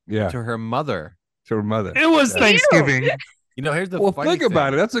 Yeah, To her mother. to her mother. It was Yeah. Thanksgiving. You know, here's the Well, funny think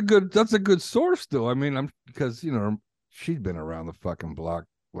about thing. it. That's a good source, though. I mean, because she's been around the fucking block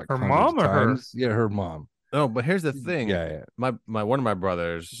like Her hundreds mom of or her? times. Yeah, her mom. No, but here's the thing. Yeah. My one of my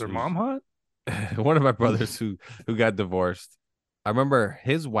brothers. Is her who's- mom hot? one of my brothers who got divorced. I remember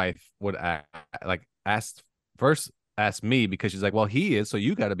his wife would ask me because she's like, "Well, he is, so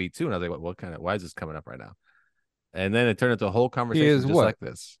you got to be too." And I was like, "What kind of? Why is this coming up right now?" And then it turned into a whole conversation is just what? like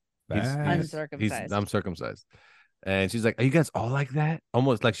this. He's Uncircumcised. uncircumcised, and she's like, "Are you guys all like that?"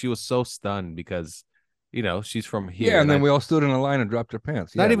 Almost like she was so stunned because, she's from here. Yeah, and then I- we all stood in a line and dropped our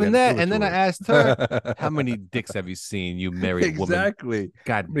pants. not Yeah, we even had to that. give it And to then I her. asked her, "How many dicks have you seen, you married woman?" Exactly.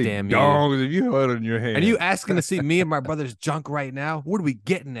 God How many damn you! dongs have you had in your hand? And you asking to see me and my brother's junk right now? What are we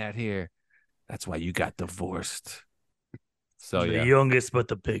getting at here? That's why you got divorced. So The yeah, youngest but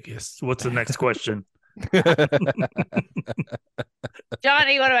the biggest. What's the next question?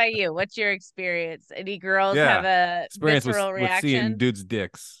 Johnny, what about you? What's your experience? Any girls Yeah. have a experience with, visceral with seeing reaction? dudes'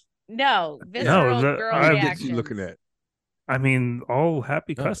 dicks. No, visceral girl I've- What reactions. you looking at? I mean, all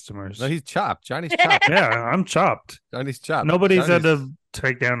happy No. customers. No, he's chopped. Johnny's chopped. Yeah, I'm chopped. Johnny's chopped. Nobody's had Johnny's- to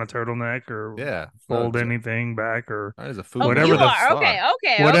take down a turtleneck or Yeah, fold no, anything back or Johnny's a food. Oh, Whatever you the are star.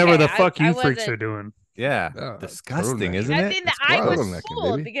 okay. whatever okay. the fuck I you freaks wasn't- are doing. Yeah, Oh, disgusting, turtleneck. isn't I it? think that It's I gross. was Turtleneck,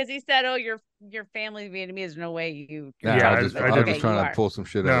 fooled baby. because he said, "Oh, your family's Vietnamese. There's no way you." Nah, Yeah, I I was just, I I was don't- just you trying are. to pull some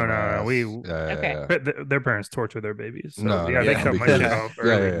shit No, out of my no, ass. we- Yeah. But their parents torture their babies. So No, yeah, they yeah, cut my because- shit off yeah,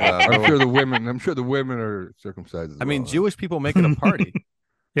 early. yeah. I'm sure the women. I'm sure the women are circumcised. As I mean, well, huh? Jewish people make it a party.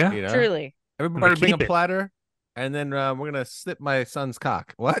 Yeah. You know, Truly. everybody bring a keep it. platter, and then we're gonna snip my son's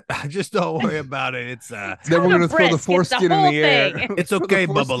cock. What? Just don't worry about it. It's Then called we're a gonna throw the brisk. It's the foreskin in whole the air. thing. It's Throw the okay,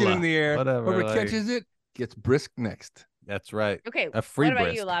 foreskin Bubba. in the air. Whatever, Whoever like- catches it gets brisk next. That's right. Okay. A free What about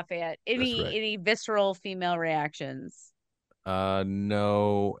breast. you, Lafayette? right. Any visceral female reactions?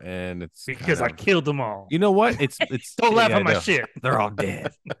 No, and it's Because kind I of- killed them all. You know what? It's Don't laugh yeah, at my no. shit. They're all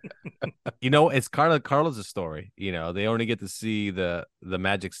dead. You know, it's Carlos' story. You know, they only get to see the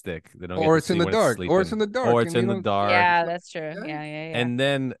magic stick. They don't. Or get it's to in see the when dark. Or it's sleeping. in the dark. Or it's and in you the don't- dark. Yeah, that's true. Yeah. Yeah.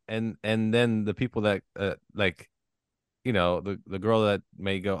 And then the people that like, you know, the girl that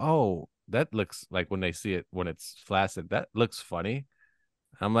may go, oh, that looks like when they see it when it's flaccid, that looks funny.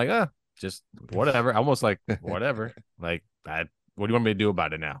 I'm like, just whatever. Almost like whatever. Like that. What do you want me to do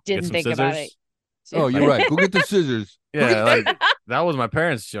about it now? Didn't Get some think scissors? about it. Oh, you're right. Go get the scissors. Yeah, like that was my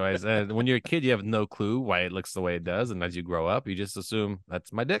parents' choice. And when you're a kid, you have no clue why it looks the way it does, and as you grow up, you just assume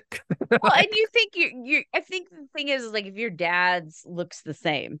that's my dick. Well, and you think you I think the thing is like if your dad's looks the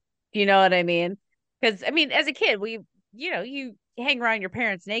same, you know what I mean? Because I mean, as a kid, you hang around your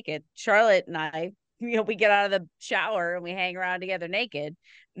parents naked. Charlotte and I, we get out of the shower and we hang around together naked.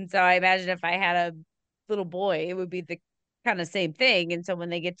 And so I imagine if I had a little boy, it would be the kind of same thing. And so when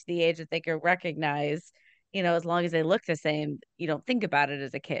they get to the age that they can recognize, as long as they look the same, you don't think about it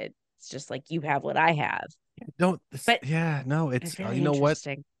as a kid. It's just like you have what I have. But yeah, no, It's it's very you know what?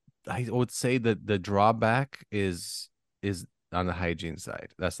 interesting. I would say that the drawback is on the hygiene side.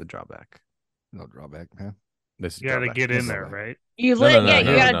 That's the drawback. No drawback, man. This is You got to drawback. get in No, there, no. right? You No, no, no, you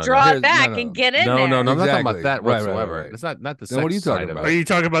no, got to no, draw no. it back No, no. and get in No, there. no, I'm not talking Exactly. about that Right, right, whatsoever. right. It's not the Then sex what are you side talking of about? Are it. you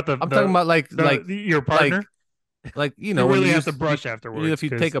talking about I'm talking about like your partner? like you You know when really you have use- to brush you- afterwards. If you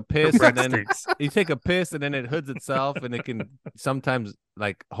 'cause take a the piss breath and then stinks. you take a piss and then it hoods itself and it can sometimes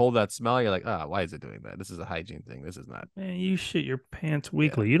like hold that smell. You're like, why is it doing that? This is a hygiene thing. This is not. Man, you shit your pants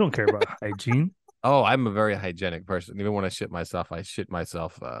weekly. You don't care about hygiene. Oh, I'm a very hygienic person. Even when I shit myself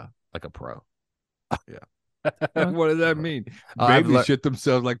like a pro. What does that mean? I've Babies lear- shit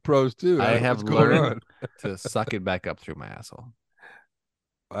themselves like pros too. I don't know have what's going learned to suck it back up through my asshole.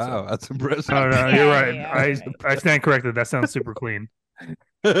 on. Wow, that's impressive. No, no, Yeah, you're right. yeah, I right. I stand corrected. That sounds super clean.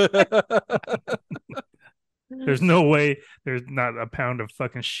 There's no way there's not a pound of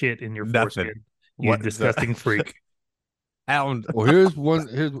fucking shit in your Nothing. foreskin. You What the- disgusting freak. Pound. Well, here's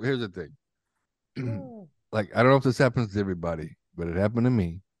the thing. Like, I don't know if this happens to everybody, but it happened to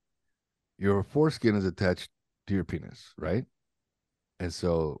me. Your foreskin is attached to your penis, right? And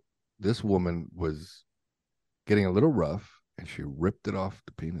so this woman was getting a little rough and she ripped it off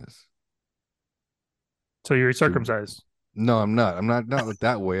the penis. So you're circumcised. No, I'm not. I'm not like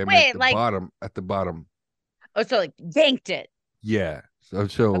that way. I mean Wait, at the like- bottom. At the bottom. Oh, so like yanked it. Yeah. So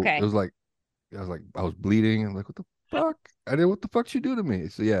Okay. it was like I was bleeding. I'm like, what the fuck? I did what the fuck she do to me?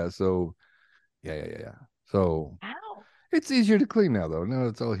 So yeah, yeah. So Ow. it's easier to clean now though. Now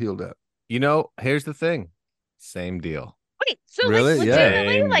it's all healed up. You know, here's the thing. Same deal. Wait, so Really? like Yeah.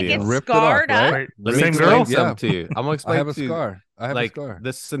 legitimately, Same like deal. it's Ripped it off, scarred right? up. Wait, Let the me same explain girl? something to you. I'm gonna I explain have a to you. scar. I have Like a scar.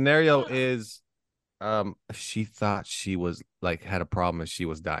 the scenario is, she thought she was like had a problem and she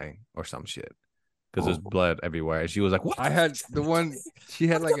was dying or some shit because there's blood everywhere. And she was like, "What?" I had the one. She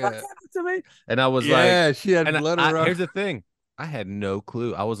had like a. And I was like, Yeah, she had and blood I, around. here's the thing. I had no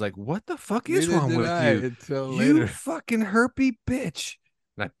clue. I was like, "What the fuck is Neither wrong did with I you? until You later. fucking herpy bitch!"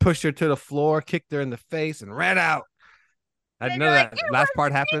 And I pushed her to the floor, kicked her in the face, and ran out. And None of you're like, that "It last was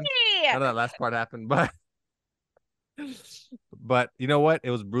part happened. me!" None of that last part happened, but you know what? It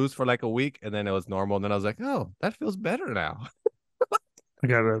was bruised for like a week, and then it was normal. And then I was like, "Oh, that feels better now." I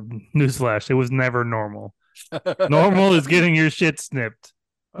got a newsflash. It was never normal. Normal is getting your shit snipped.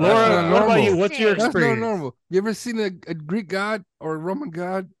 Laura, not what about you? normal. What's your That's not experience? normal. You ever seen a Greek god or a Roman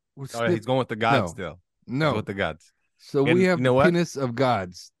god? With Oh, he's going with the gods No. still. No. He's with the gods. So And we have you know the what? penis of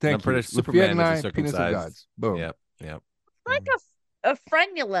gods. Thank I'm you. pretty sure Lafayette Superman and is a I, penis of circumcised- gods. Boom. Yep. Like a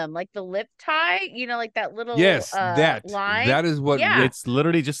frenulum, like the lip tie, like that little Yes, that line. that is what. Yeah. ripped- It's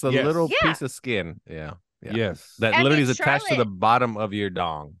literally just a Yes. little Yeah. piece of skin. Yeah. Yeah. Yes. That I literally mean, is attached to the Charlotte- bottom of your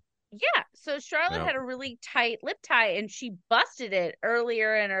dong. Yeah. So Charlotte Yeah. had a really tight lip tie and she busted it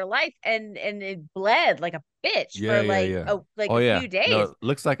earlier in her life and it bled like a bitch Yeah, for yeah, like yeah. a Yeah. few days. No, it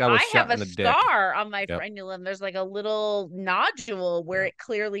looks like I was I shot have in a the dick. scar on my Yep. frenulum. There's like a little nodule where it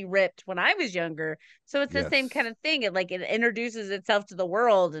clearly ripped when I was younger. So it's the same Yes. kind of thing. It introduces itself to the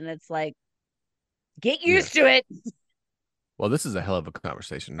world and it's like Get used to it. Well, this is a hell of a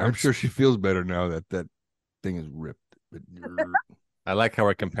conversation. I'm nerds. sure she feels better now that that thing is ripped. I like how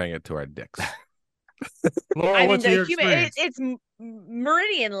we're comparing it to our dicks. Laura, I mean, what's the your human, experience? it's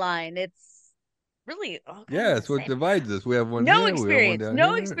meridian line. It's really all kinds Yeah, of that's what same. divides us. We have one. No here, we have one experience. down No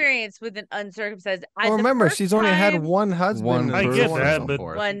here. experience with an uncircumcised. Well, remember, she's only had one husband. One and I person. get so on that, and so but-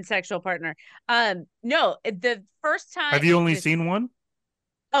 forth. one sexual partner. No, the first time. Have you only just- seen one?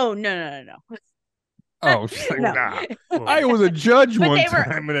 Oh no. Oh, she's like, No. nah. Well, I was a judge But one they were-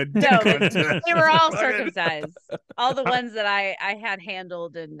 time and a No, dick but contest. they were all Fucking- circumcised. All the ones that I had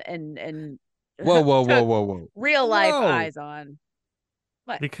handled and Whoa, took real life Whoa. eyes on.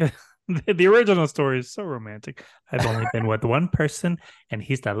 because the original story is so romantic. I've only been with one person, and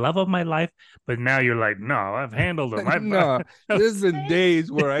he's the love of my life. But now you're like, no, I've handled him. I've No, there's been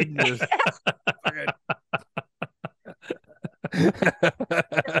days where I just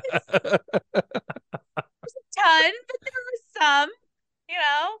Ton, but there was some,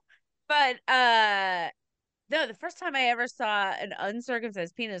 But no, the first time I ever saw an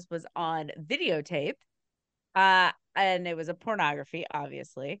uncircumcised penis was on videotape. And it was a pornography,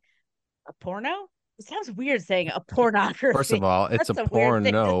 obviously. A porno? It sounds weird saying a pornography. First of all, it's That's a a weird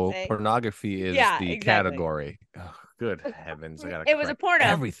thing to porno. say. Pornography is Yeah, the exactly. category. Oh, good heavens! I gotta. It was a correct porno.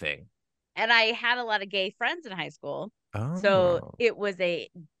 Everything. And I had a lot of gay friends in high school. Oh. So it was a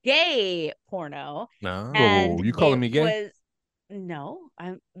gay porno. No. And you calling it me gay? No,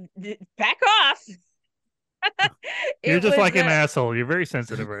 I'm back off. You're It just was like an a- asshole. You're very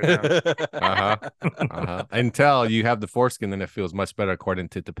sensitive right now. Uh-huh. Until you have the foreskin, then it feels much better, according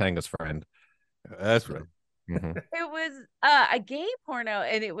to Topanga's friend. That's right. Mhm. It was a gay porno,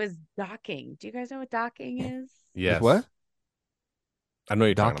 and it was docking. Do you guys know what docking is? Yes. What? I know what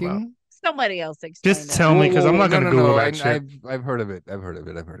you're talking about. Docking? Somebody else explain Just it. tell me, because I'm not going to Google that shit. I've heard of it. I've heard of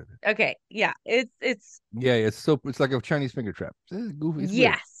it. Okay, yeah, it's Yeah, it's like a Chinese finger trap. It's goofy. It's weird.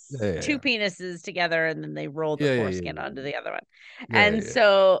 yes, Yeah, yeah, two yeah. penises together, and then they roll the Yeah, yeah, foreskin yeah, onto the other one. Yeah, And yeah.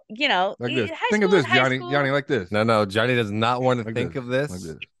 so Like this. high Think of school this, is high Johnny. school. Johnny, like this. No, Johnny does not want to Like think this. of this Like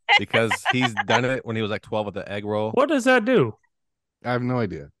this. because he's done it when he was like 12 with the egg roll. What does that do? I have no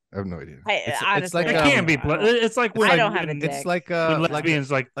idea. It's Honestly, like, It can't be. It's like when I don't have a when dick. It's like when lesbians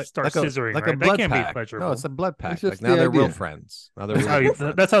like start scissoring. like right? a blood that can't pact. be pleasurable. No, it's a blood pact. just Like now the they're real idea. friends. Now they're that's, how real you,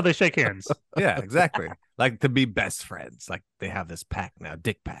 friends. that's how they shake hands. Yeah, exactly. Like to be best friends. Like they have this pact now,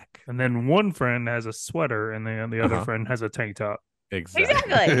 dick pack. And then one friend has a sweater, and the other Uh-huh. friend has a tank top.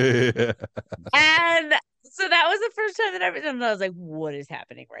 Exactly. And so that was the first time that I ever done. I was like, "What is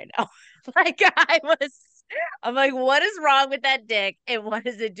happening right now?" I'm like, "What is wrong with that dick, and what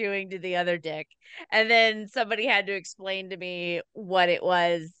is it doing to the other dick?" And then somebody had to explain to me what it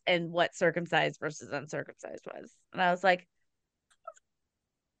was and what circumcised versus uncircumcised was, and I was like,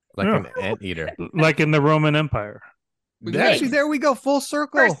 Like Yeah. an anteater. Like in the Roman Empire. Actually, there we go. Full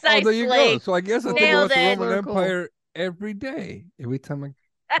circle. Precisely. Oh, there you go. So I guess I think about Nailed the it. Roman Circle. Empire every day. Every time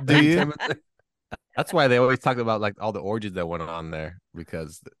Do every you? time I- That's why they always talk about like all the orgies that went on there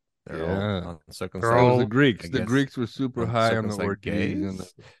because they're Yeah. all It uncircumcised. all- was the Greeks. I The guess, Greeks were super high on the uncircumcised orgies and the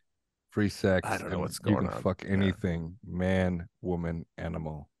gays? free sex. I don't know and what's you going can on. fuck Yeah. anything, man, woman,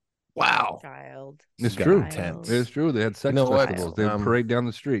 animal. Wow. "Child." It's Got true. intense. It's true. They had sex know what? festivals. They would Um, parade down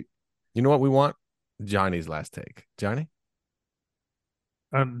the street. You know what we want? Johnny's last take. Johnny?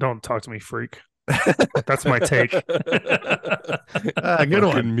 Don't talk to me, freak. That's my take. Good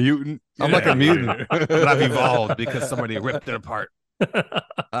one. Fucking mutant. I'm like a Yeah. mutant, but I've evolved because somebody ripped it apart. All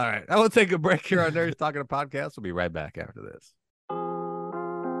right. I will take a break here on Nerds Talking Podcast. We'll be right back after this.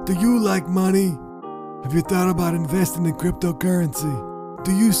 Do you like money? Have you thought about investing in cryptocurrency?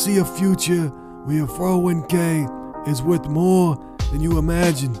 Do you see a future where your 401k is worth more than you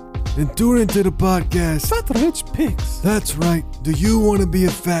imagine? Then tune into the podcast Fat Rich Pigs. That's right. Do you want to be a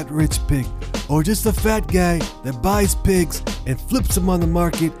fat rich pig? Or just a fat guy that buys pigs and flips them on the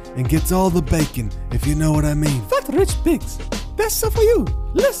market and gets all the bacon, if you know what I mean? Fat Rich Pigs. That's stuff for you.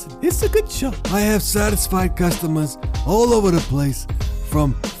 Listen, it's a good show. I have satisfied customers all over the place.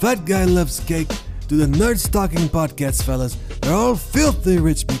 From Fat Guy Loves Cake to the Nerds Talking Podcast fellas. They're all filthy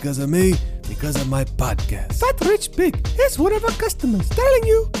rich because of me, because of my podcast. Fat Rich Pig is one of our customers telling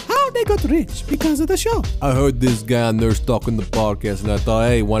you how they got rich because of the show. I heard this guy on Nerds Talking the Podcast and I thought,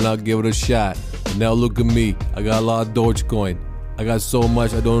 hey, why not give it a shot? And now look at me. I got a lot of Dogecoin. I got so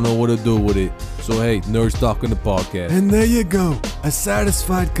much I don't know what to do with it. So hey, Nerds Talking the Podcast. And there you go. A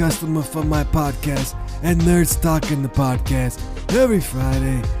satisfied customer for my podcast and Nerds Talking the Podcast every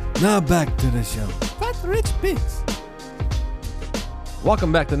Friday. Now back to the show. Fat Rich Pigs.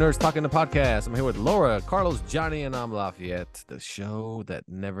 Welcome back to Nerds Talking the Podcast. I'm here with Laura, Carlos, Johnny, and I'm Lafayette, the show that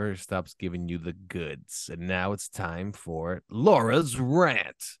never stops giving you the goods. And now it's time for Laura's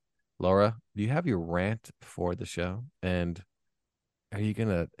rant. Laura, do you have your rant for the show? And are you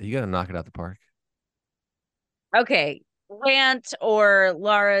gonna knock it out the park? Okay, rant or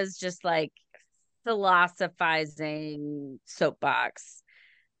Laura's just like philosophizing soapbox.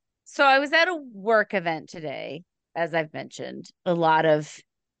 So I was at a work event today, as I've mentioned, a lot of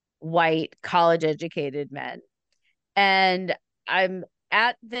white college educated men. And I'm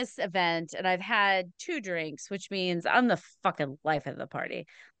at this event and I've had 2 drinks, which means I'm the fucking life of the party.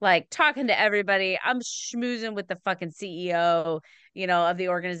 Like talking to everybody, I'm schmoozing with the fucking CEO, of the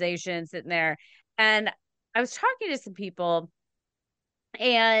organization sitting there. And I was talking to some people,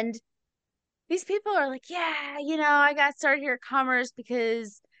 and these people are like, yeah, I got started here at Commerce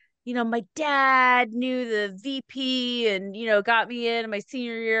because, my dad knew the VP and, got me in my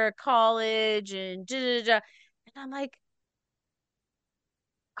senior year of college and da, da, da. And I'm like,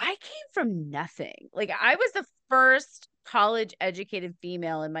 I came from nothing. Like, I was the first college educated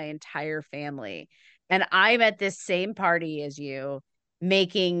female in my entire family. And I'm at this same party as you,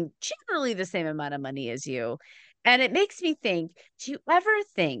 making generally the same amount of money as you. And it makes me think, do you ever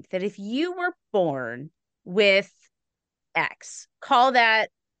think that if you were born with X, call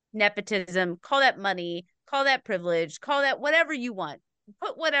that nepotism, call that money, call that privilege, call that whatever you want,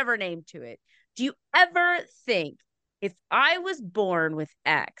 put whatever name to it. Do you ever think if I was born with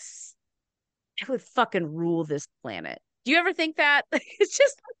X, I would fucking rule this planet? Do you ever think that? It's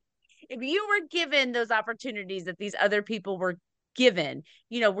just, if you were given those opportunities that these other people were given,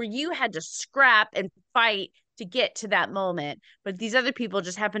 where you had to scrap and fight to get to that moment, but these other people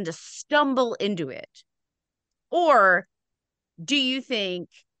just happened to stumble into it? Or do you think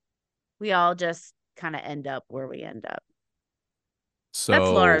we all just kind of end up where we end up? So that's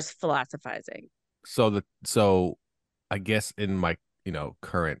Laura's philosophizing. So I guess in my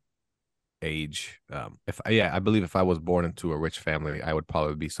current age, I believe if I was born into a rich family, I would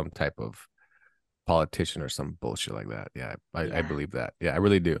probably be some type of politician or some bullshit like that. Yeah, I believe that. Yeah, I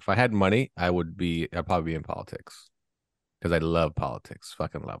really do. If I had money, I'd probably be in politics because I love politics.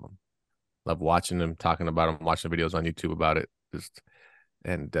 Fucking love them. Love watching them, talking about them, watching videos on YouTube about it.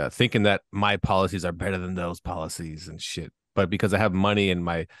 And thinking that my policies are better than those policies and shit. But because I have money and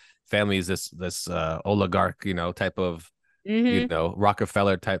my family is this oligarch, type of,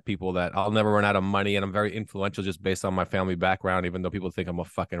 Rockefeller type people, that I'll never run out of money, and I'm very influential just based on my family background, even though people think I'm a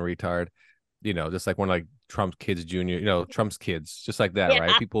fucking retard. Just like one like Trump's kids junior, Trump's kids, just like that,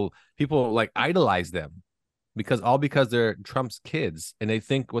 right? People like idolize them because they're Trump's kids and they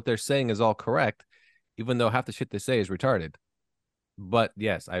think what they're saying is all correct, even though half the shit they say is retarded. But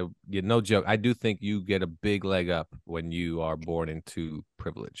yes, no joke, I do think you get a big leg up when you are born into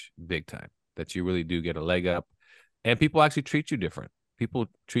privilege, big time. That you really do get a leg up, and people actually treat you different. People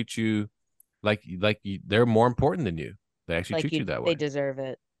treat you like they're more important than you. They actually treat you that way. They deserve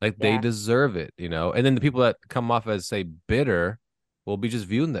it. Like they deserve it, And then the people that come off as, say, bitter will be just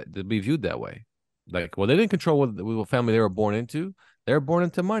viewed that way. Like, well, they didn't control what family they were born into. They were born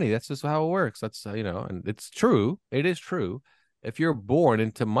into money. That's just how it works. That's and it's true. It is true. If you're born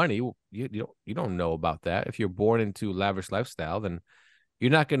into money, you don't know about that. If you're born into lavish lifestyle, then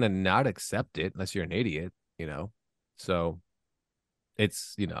you're not gonna not accept it unless you're an idiot, So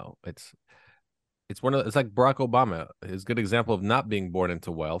it's it's like Barack Obama, is a good example of not being born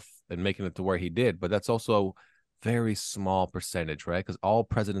into wealth and making it to where he did. But that's also very small percentage, right? Because all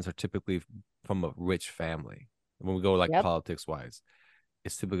presidents are typically from a rich family. When we go politics wise,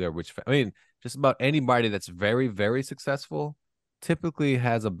 it's typically a rich family. I mean, just about anybody that's very, very successful typically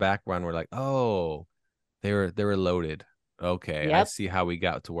has a background where, like, oh, they were loaded. Okay, I see how we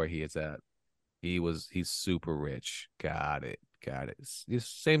got to where he is at. He's super rich. Got it. It's the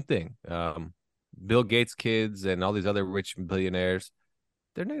same thing. Bill Gates' kids and all these other rich billionaires,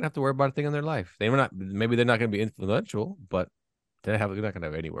 they're not gonna have to worry about a thing in their life. Maybe they're not gonna be influential, but they're not gonna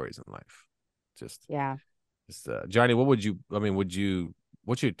have any worries in life. Just Johnny, what's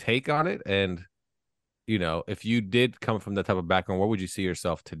your take on it? And if you did come from that type of background, where would you see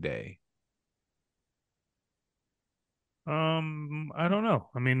yourself today? I don't know.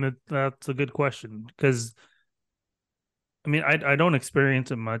 I mean, that's a good question, because I mean, I don't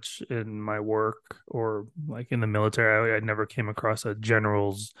experience it much in my work or like in the military. I never came across a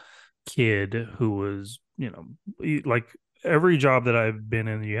general's kid who was, like every job that I've been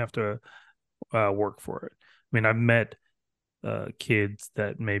in, you have to work for it. I mean, I've met kids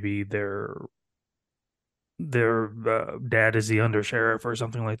that maybe their dad is the undersheriff or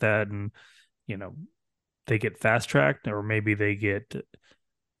something like that, and they get fast tracked, or maybe they get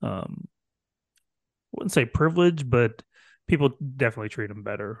I wouldn't say privilege, but people definitely treat them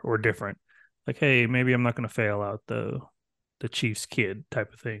better or different. Like, hey, maybe I'm not going to fail out the chief's kid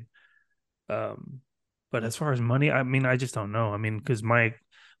type of thing. But as far as money, I mean, I just don't know. I mean, because my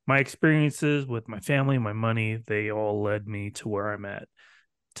experiences with my family, my money, they all led me to where I'm at,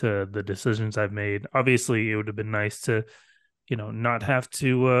 to the decisions I've made. Obviously, it would have been nice to, not have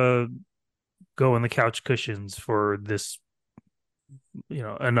to go on the couch cushions for this,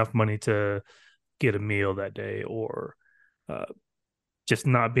 enough money to get a meal that day, or just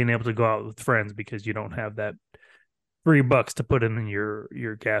not being able to go out with friends because you don't have that $3 to put in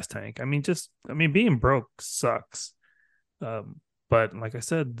your gas tank. I mean, being broke sucks. But like I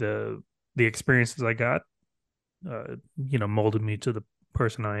said, the experiences I got, molded me to the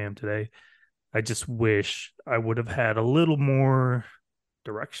person I am today. I just wish I would have had a little more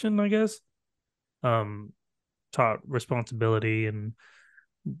direction, I guess. Taught responsibility and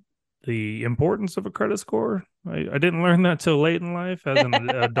the importance of a credit score. I didn't learn that till late in life as an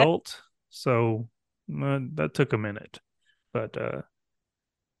adult, so that took a minute. But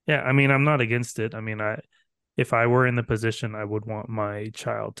yeah, I mean, I'm not against it. I mean, if I were in the position, I would want my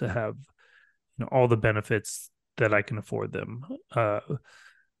child to have all the benefits that I can afford them.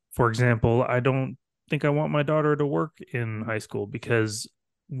 For example, I don't think I want my daughter to work in high school, because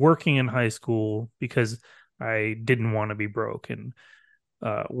working in high school because I didn't want to be broke, and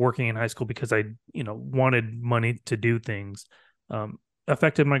working in high school because I, wanted money to do things,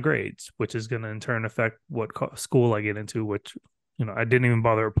 affected my grades, which is going to in turn affect what school I get into, which, I didn't even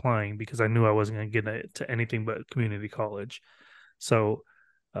bother applying because I knew I wasn't going to get to anything but community college. So,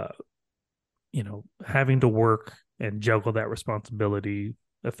 having to work and juggle that responsibility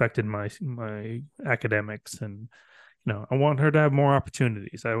affected my academics, and, I want her to have more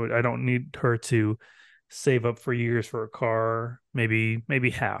opportunities. I don't need her to save up for years for a car, maybe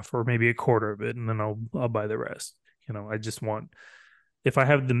half or maybe a quarter of it, and then I'll buy the rest. I just want, if I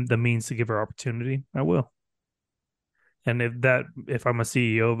have the means to give her opportunity, I will. And if I'm a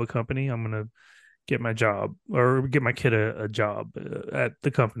CEO of a company, I'm gonna get my job or get my kid a job at the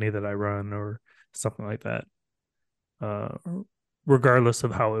company that I run or something like that. Regardless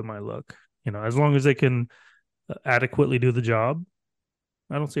of how it might look, as long as they can adequately do the job,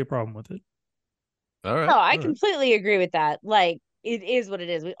 I don't see a problem with it. All right. No, I completely agree with that. Like, it is what it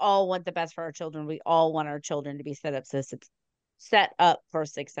is. We all want the best for our children. We all want our children to be set up for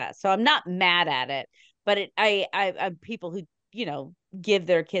success. So I'm not mad at it, but I'm people who, give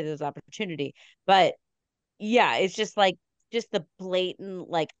their kids this opportunity. But yeah, it's just the blatant,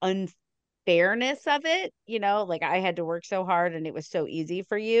 like, unfairness of it, like, I had to work so hard and it was so easy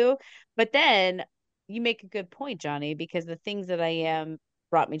for you. But then you make a good point, Johnny, because the things that I am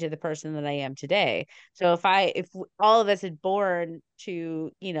brought me to the person that I am today. So if all of us had born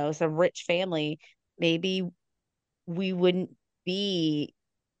to, some rich family, maybe we wouldn't be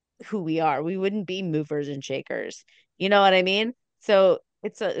who we are. We wouldn't be movers and shakers. You know what I mean? So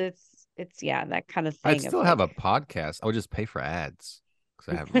it's yeah, that kind of thing. I'd still have a podcast. I would just pay for ads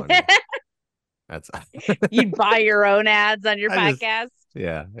because I have money. That's You'd buy your own ads on your podcast.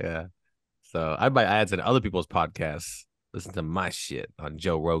 Yeah. So I buy ads in other people's podcasts. Listen to my shit on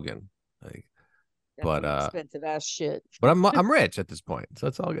Joe Rogan. Like, but expensive ass shit. But I'm rich at this point, so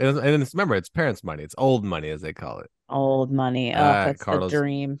it's all. And remember, it's parents' money. It's old money, as they call it. Old money. Oh, that's Carlos, the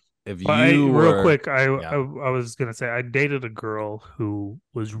dream. If you real quick, I was gonna say I dated a girl who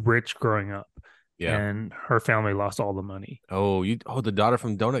was rich growing up, and her family lost all the money. The daughter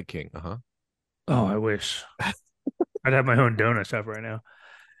from Donut King, Oh, I wish I'd have my own donut shop right now.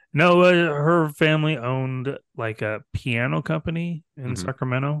 No, her family owned like a piano company in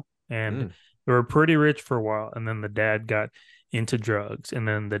Sacramento, and they were pretty rich for a while. And then the dad got into drugs, and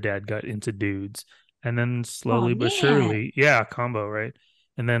then the dad got into dudes, and then slowly but surely, combo, right?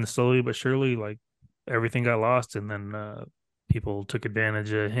 And then slowly but surely, like, everything got lost, and then people took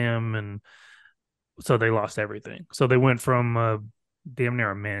advantage of him, and so they lost everything. So they went from damn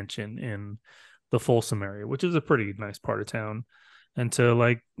near a mansion in the Folsom area, which is a pretty nice part of town, and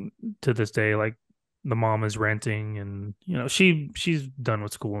to this day, like, the mom is renting, and she's done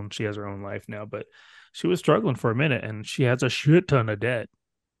with school and she has her own life now, but she was struggling for a minute and she has a shit ton of debt.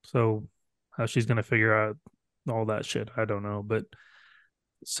 So how she's gonna figure out all that shit, I don't know. But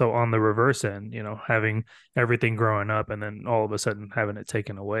so on the reverse end, having everything growing up and then all of a sudden having it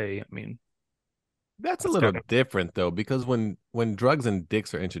taken away, I mean, that's a little different though, because when drugs and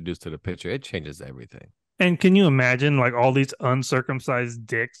dicks are introduced to the picture, it changes everything. And can you imagine, like, all these uncircumcised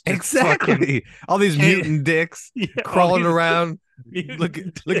dicks? Exactly. All these mutant dicks crawling around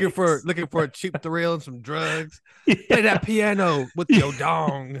looking for a cheap thrill and some drugs. Play that piano with your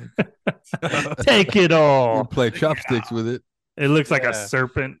dong. Take it You all. play chopsticks with it. It looks like a Yeah.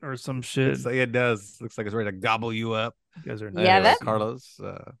 serpent or some shit. Looks like it does. Looks like it's ready to gobble you up. You guys are Yeah, Anyway, that- Carlos.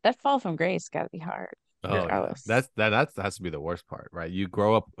 That fall from grace got to be hard. Oh, yeah. Regardless. That has to be the worst part, right? You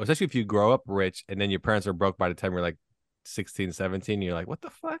grow up, especially if you grow up rich and then your parents are broke by the time you're like 16, 17. You're like, what the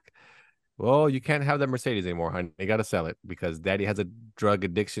fuck? Well, you can't have that Mercedes anymore, honey. You got to sell it because daddy has a drug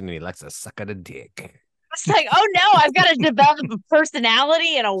addiction and he likes to suck at a dick. It's like, oh no, I've got to develop a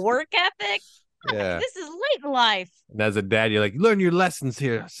personality and a work ethic. Yeah. This is late in life. And as a dad, you're like, learn your lessons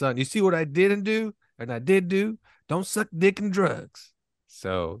here, son. You see what I didn't do and I did do? Don't suck dick and drugs.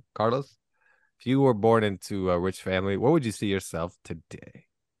 So, Carlos, if you were born into a rich family, where would you see yourself today?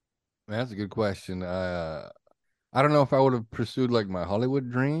 Man, that's a good question. I don't know if I would have pursued like my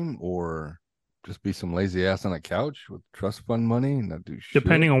Hollywood dream or just be some lazy ass on a couch with trust fund money and not do shit.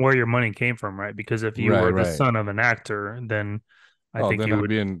 Depending on where your money came from, right? Because if you Right, were the right. son of an actor, then I think then you I'd would.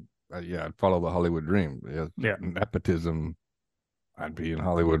 be in. I'd follow the Hollywood dream. Yeah. Nepotism. I'd be in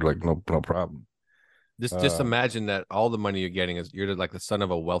Hollywood like no problem. Just imagine that all the money you're getting is you're like the son of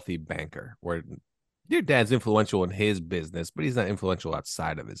a wealthy banker, where your dad's influential in his business, but he's not influential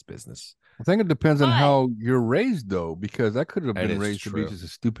outside of his business. I think it depends on But- how you're raised, though, because I could have That been is raised to true. be just a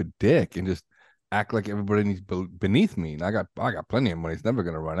stupid dick and just act like everybody needs beneath me. And I got plenty of money. It's never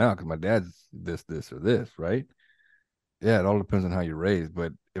gonna run out because my dad's this, or this, right? Yeah, it all depends on how you're raised.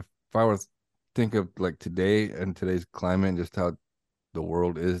 But if I were to think of like today and today's climate and just how the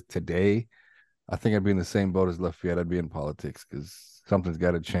world is today, I think I'd be in the same boat as Lafayette. I'd be in politics because something's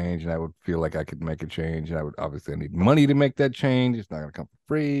got to change, and I would feel like I could make a change. And I would obviously need money to make that change. It's not gonna come for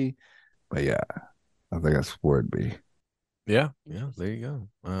free. But yeah, I think that's where it'd be. Yeah, there you go.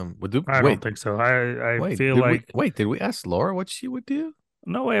 I don't think so. I feel like did we ask Laura what she would do?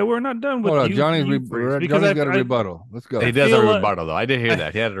 no way. We're not done with Hold on, you. Johnny's you freaks, because Johnny's got a I- rebuttal. Let's go. He does feel have a like- rebuttal though. I did hear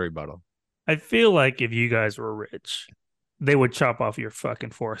that. He had a rebuttal. I feel like if you guys were rich, they would chop off your fucking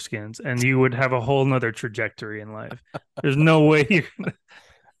foreskins and you would have a whole nother trajectory in life. There's no way you're gonna...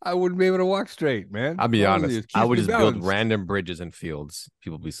 I wouldn't be able to walk straight, man. I'll be Honestly, honest. it I keeps would me just build balanced. random bridges and fields.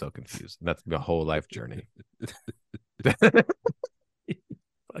 People would be so confused. That's my whole life journey.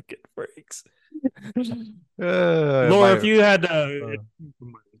 fucking freaks. Laura, Laura, if you had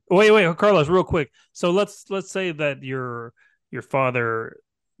wait, Carlos, real quick. So let's say that your father,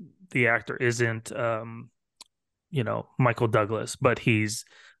 the actor, isn't Michael Douglas, but he's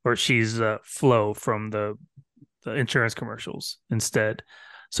or she's Flo from the insurance commercials instead.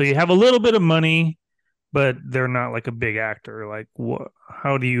 So you have a little bit of money, but they're not like a big actor. Like,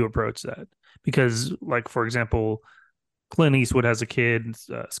 how do you approach that? Because, like, for example, Clint Eastwood has a kid,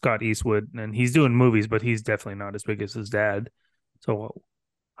 Scott Eastwood, and he's doing movies, but he's definitely not as big as his dad. So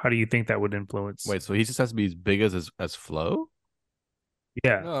how do you think that would influence? wait, so he just has to be as big as Flo?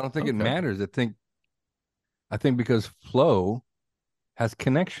 Yeah. No, I don't think it Okay. matters. I think because Flo has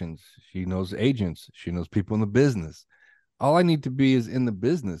connections. She knows agents. She knows people in the business. All I need to be is in the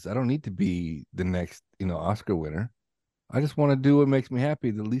business. I don't need to be the next, Oscar winner. I just want to do what makes me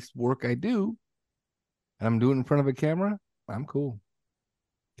happy. The least work I do, and I'm doing it in front of a camera, I'm cool.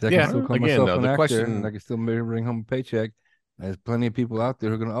 'Cause I Yeah, can still call again, myself though, an the actor, question- and I can still maybe bring home a paycheck. There's plenty of people out there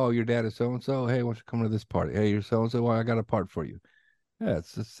who are going, oh, your dad is so-and-so. Hey, why don't you come to this party? Hey, you're so-and-so. Well, I got a part for you. Yeah,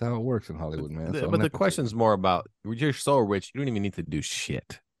 it's just how it works in Hollywood, man. So But the nepotism. question's more about you're so rich, you don't even need to do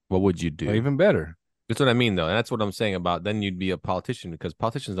shit. What would you do? Or even better. That's what I mean, though. And that's what I'm saying about then you'd be a politician because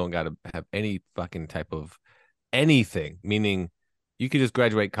politicians don't got to have any fucking type of anything, meaning you could just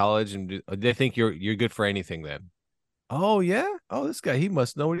graduate college and they think you're good for anything then. Oh, yeah. Oh, this guy, he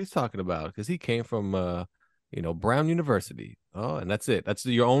must know what he's talking about because he came from, Brown University. Oh, and that's it. That's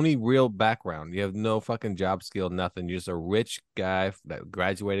your only real background. You have no fucking job skill, nothing. You're just a rich guy that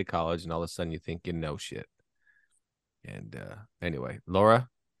graduated college and all of a sudden you think you know shit. And anyway, Laura,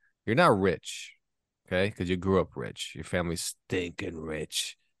 you're not rich. Okay, because you grew up rich. Your family's stinking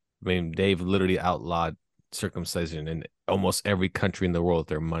rich. I mean, they've literally outlawed circumcision in almost every country in the world with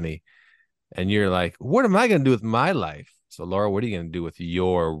their money. And you're like, what am I going to do with my life? So, Laura, what are you going to do with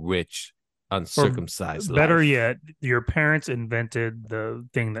your rich, uncircumcised Better life? yet, your parents invented the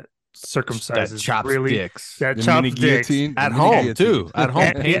thing that circumcises That chops really dicks. that The chops mini dicks guillotine. At the mini home, guillotine. too. At home,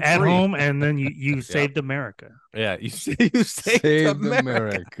 at pain-free. home, and then you saved America Yeah, you saved Saved America.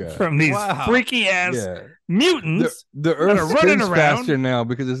 America. from these Wow. freaky ass Yeah. mutants. The are earth running spins around. faster now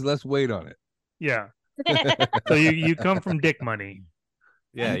because there's less weight on it. Yeah. So you come from dick money.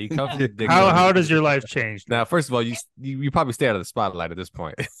 Yeah, you come from dick How money. does your life change? Now, first of all, you probably stay out of the spotlight at this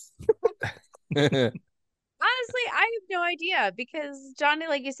point. Honestly, I have no idea because Johnny,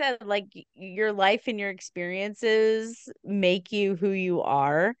 like you said, like your life and your experiences make you who you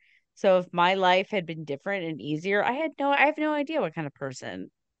are. So if my life had been different and easier, I have no idea what kind of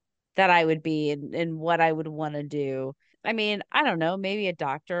person that I would be and what I would want to do. I mean, I don't know, maybe a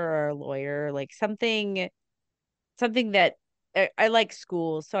doctor or a lawyer, like something that I like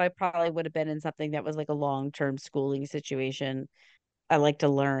school, so I probably would have been in something that was like a long-term schooling situation. I like to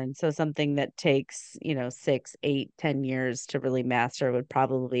learn. So something that takes, 6, 8, 10 years to really master would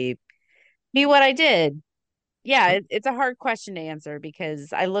probably be what I did. Yeah, it's a hard question to answer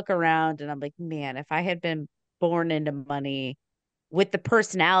because I look around and I'm like, man, if I had been born into money with the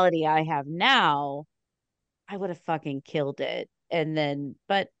personality I have now, I would have fucking killed it. And then,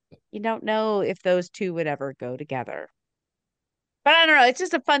 but you don't know if those two would ever go together. But I don't know. It's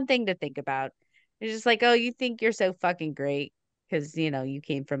just a fun thing to think about. It's just like, oh, you think you're so fucking great because, you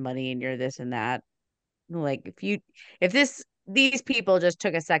came from money and you're this and that. Like these people just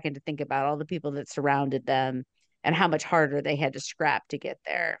took a second to think about all the people that surrounded them and how much harder they had to scrap to get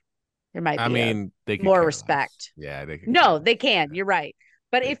there. There might I be a mean, they could more care less. respect. Yeah, they could. No, they can. You're right.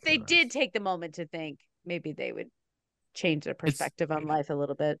 But They if they care did less. take the moment to think, maybe they would change their perspective on life a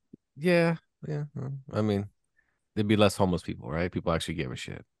little bit. Yeah. I mean, there'd be less homeless people, right? People actually give a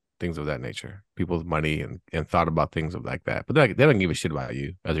shit. Things of that nature. People with money and thought about things of like that. But they don't give a shit about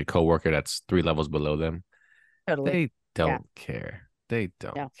you as your coworker that's 3 levels below them. Totally. They Yeah. don't care. They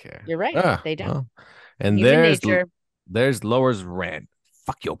don't No, care. you're right. They don't. Well, and Human nature. there's Laura's rant.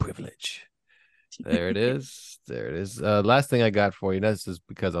 Fuck your privilege. There it is. There it is. Last thing I got for you. This is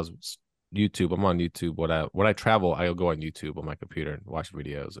because I was YouTube. I'm on YouTube. When I travel, I'll go on YouTube on my computer and watch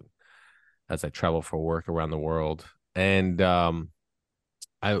videos. And as I travel for work around the world, and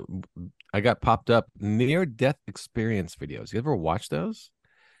I got popped up near death experience videos. You ever watch those?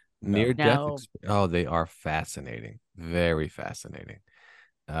 Near death. No. Oh, they are fascinating. Very fascinating.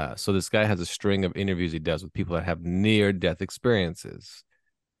 So this guy has a string of interviews he does with people that have near death experiences.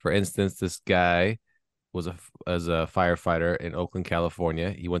 For instance, this guy was as a firefighter in Oakland,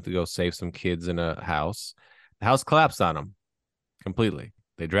 California. He went to go save some kids in a house. The house collapsed on him completely.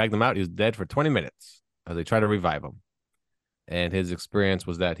 They dragged him out. He was dead for 20 minutes as they tried to revive him. And his experience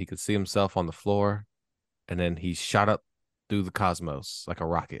was that he could see himself on the floor, and then he shot up through the cosmos like a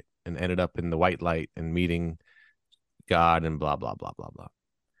rocket and ended up in the white light and meeting God and blah, blah, blah, blah, blah.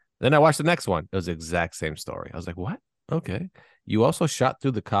 Then I watched the next one. It was the exact same story. I was like, what? Okay. You also shot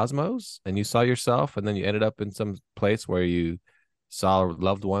through the cosmos and you saw yourself, and then you ended up in some place where you saw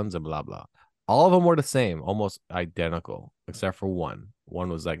loved ones and blah, blah. All of them were the same, almost identical, except for one. One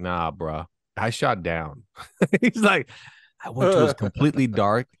was like, nah, bruh, I shot down. He's like, I went to it was completely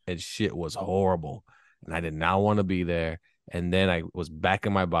dark and shit was horrible. And I did not want to be there. And then I was back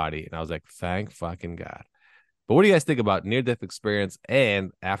in my body and I was like, thank fucking God. But what do you guys think about near-death experience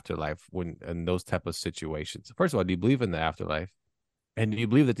and afterlife when in those type of situations? First of all, do you believe in the afterlife? And do you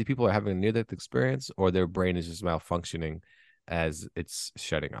believe that the people are having a near-death experience or their brain is just malfunctioning as it's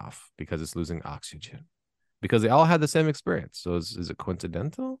shutting off because it's losing oxygen? Because they all had the same experience. So is it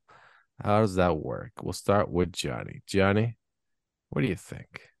coincidental? How does that work? We'll start with Johnny. Johnny, what do you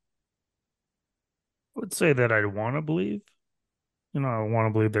think? I would say that I want to believe. I want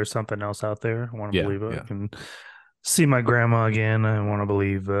to believe there's something else out there. I want to believe I can see my grandma again. I want to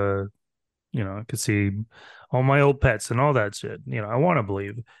believe, I could see all my old pets and all that shit. I want to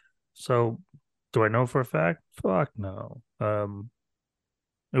believe. So, do I know for a fact? Fuck no.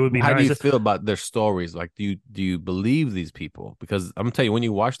 It would be How nice. do you feel about their stories? Like, do you believe these people? Because I'm gonna tell you, when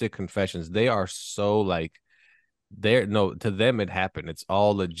you watch their confessions, they are so like, to them it happened. It's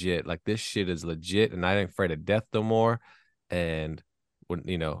all legit. Like, this shit is legit, and I ain't afraid of death no more. And when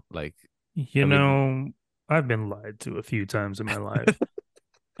I've been lied to a few times in my life.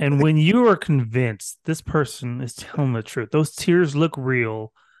 And when you are convinced this person is telling the truth, those tears look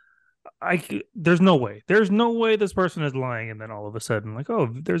real. There's no way this person is lying. And then all of a sudden, like, oh,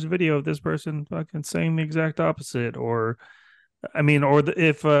 there's a video of this person fucking saying the exact opposite. Or,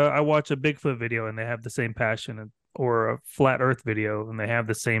 if I watch a Bigfoot video and they have the same passion, or a flat Earth video and they have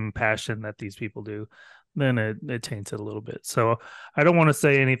the same passion that these people do, then it taints it a little bit. So I don't want to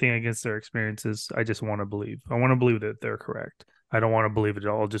say anything against their experiences. I just want to believe. I want to believe that they're correct. I don't want to believe it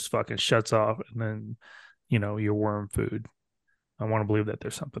all just fucking shuts off and then, you're worm food. I want to believe that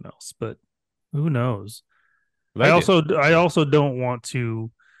there's something else, but who knows? I also don't want to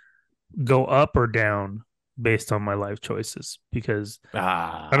go up or down based on my life choices because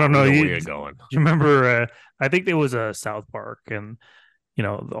I don't know. Where you're going. You remember? I think there was a South Park, and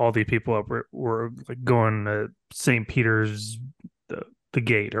all the people up were like going to St. Peter's, the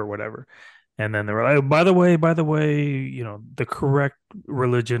gate or whatever, And then they were like, oh, by the way, you know, the correct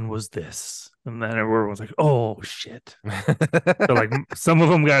religion was this. And then everyone was like, oh shit. So like some of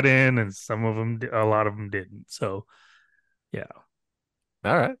them got in and some of them, a lot of them didn't. So yeah.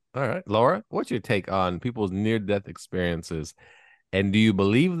 All right. Laura, what's your take on people's near-death experiences? And do you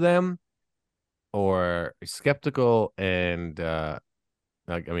believe them or skeptical? And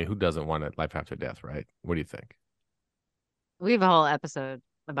like, I mean, who doesn't want a life after death, right? What do you think? We have a whole episode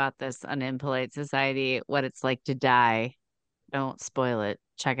about this on Impolite Society, what it's like to die. Don't spoil it.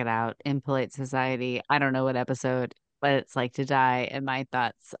 Check it out. Impolite Society. I don't know what episode, but it's like to die and my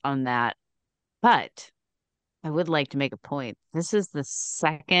thoughts on that. But I would like to make a point. This is the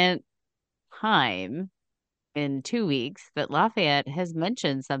second time in 2 weeks that Lafayette has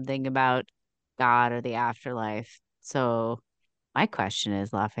mentioned something about God or the afterlife. So my question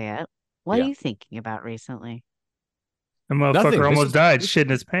is, Lafayette, what are you thinking about recently? The motherfucker almost died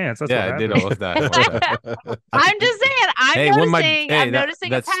shitting his pants. That's what I did happened. almost die. I'm just saying. I'm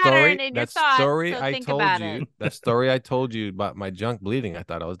noticing a pattern in your thoughts. Story so I think told about you. it. That story I told you about my junk bleeding. I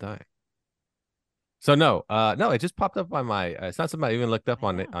thought I was dying. So no, it just popped up on my. It's not something I even looked up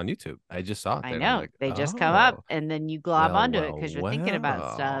on YouTube. I just saw it. I there, know like, they just come up, and then you glob onto it because you're thinking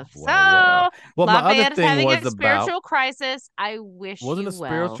about stuff. Well, my other Lafayette's thing having was a spiritual crisis. I wish wasn't you a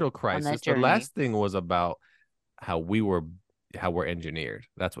spiritual well crisis. on that The journey. last thing was about how we're engineered.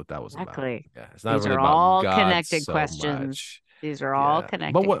 That's what that was Exactly. about. Yeah, it's not These really are about all God connected so questions. much. These are all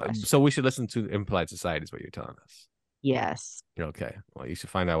connected But questions. so we should listen to Impolite Society is what you're telling us. Yes. Okay. Well, you should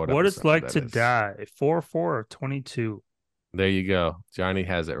find out what it's like to is. die. 4/4 of 22. There you go. Johnny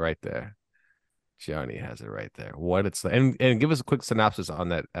has it right there. What it's like, and give us a quick synopsis on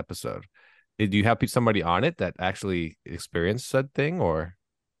that episode. Did you have somebody on it that actually experienced said thing, or?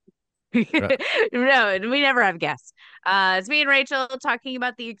 No, we never have guests. It's me and Rachel talking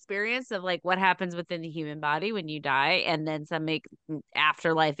about the experience of like what happens within the human body when you die, and then some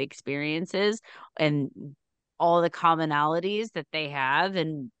afterlife experiences and all the commonalities that they have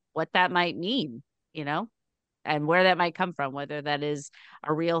and what that might mean, you know, and where that might come from, whether that is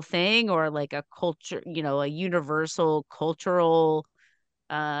a real thing or like a culture, you know, a universal cultural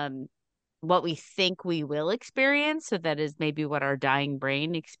what we think we will experience. So that is maybe what our dying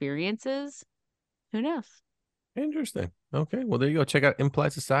brain experiences. Who knows? Interesting. Okay. Well, there you go. Check out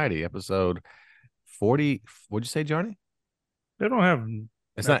Impolite Society, episode 40. What'd you say, Johnny? They don't have.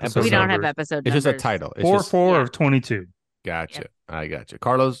 It's not episode. We don't have numbers. episode. It's numbers. just a title. It's 4/4 of 22. Gotcha. Yep. I got you.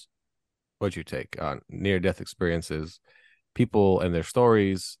 Carlos, what's your take on near-death experiences, people and their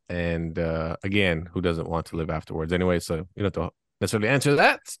stories, and again, who doesn't want to live afterwards anyway? So you don't have to necessarily answer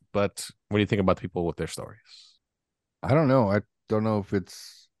that, but what do you think about people with their stories? I don't know. I don't know if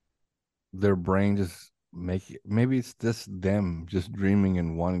it's their brain just maybe it's just them just dreaming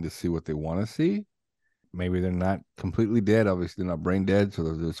and wanting to see what they want to see. Maybe they're not completely dead. Obviously, they're not brain dead, so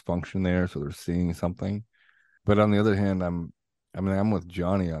there's function there, so they're seeing something. But on the other hand, I'm with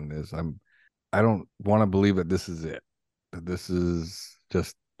Johnny on this. I don't want to believe that this is it. That this is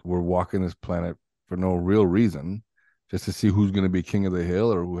just we're walking this planet for no real reason, just to see who's going to be king of the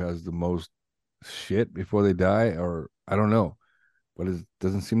hill or who has the most shit before they die, or I don't know. But it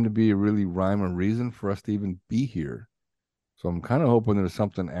doesn't seem to be a really rhyme or reason for us to even be here. So I'm kind of hoping there's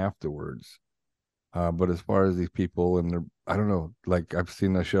something afterwards. But as far as these people and I don't know, like I've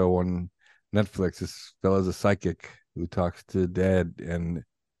seen a show on Netflix. This fella's a psychic who talks to dead, and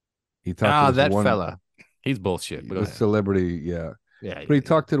he talked to that fella. He's bullshit. The celebrity, yeah. Yeah. But he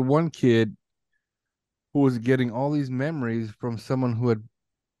talked to the one kid who was getting all these memories from someone who had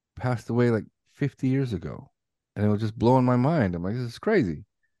passed away like 50 years ago. And it was just blowing my mind. I'm like, this is crazy.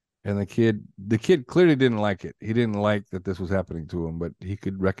 And the kid clearly didn't like it. He didn't like that this was happening to him, but he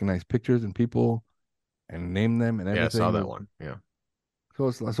could recognize pictures and people and name them and everything. Yeah, I saw that one. Yeah.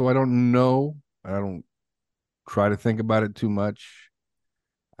 So I don't know. I don't try to think about it too much.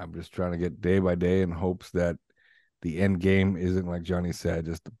 I'm just trying to get day by day in hopes that the end game isn't like Johnny said,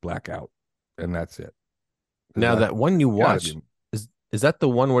 just a blackout, and that's it. Now that one you watched, is that the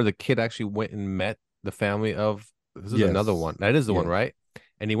one where the kid actually went and met the family of? This is another one. That is the one, right?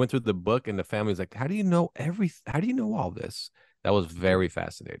 And he went through the book, and the family's like, "How do you know How do you know all this?" That was very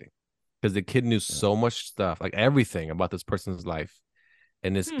fascinating because the kid knew so much stuff, like everything about this person's life.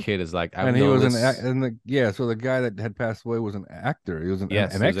 And this kid is like, and he was so the guy that had passed away was an actor. He was an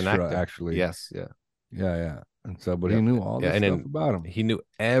extra, actually. Yes, yeah. And so, but he knew all this stuff about him. He knew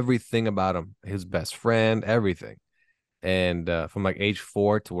everything about him, his best friend, everything. And from like age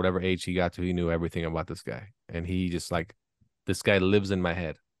 4 to whatever age he got to, he knew everything about this guy. And he just like, this guy lives in my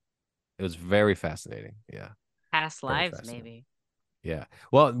head. It was very fascinating. Yeah. Past lives, maybe. Yeah.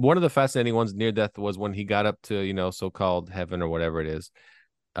 Well, one of the fascinating ones near death was when he got up to, so-called heaven or whatever it is.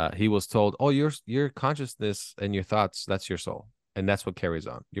 He was told, "Oh, your consciousness and your thoughts, that's your soul, and that's what carries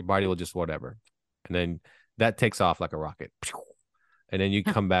on. Your body will just whatever." And then that takes off like a rocket. And then you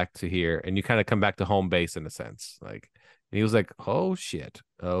come back to here and you kind of come back to home base in a sense. Like, and he was like, "Oh shit.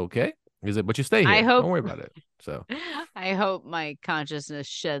 Okay." He's like, "But you stay here. Don't worry about it." So I hope my consciousness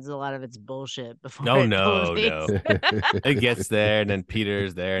sheds a lot of its bullshit before no. leaves. It gets there, and then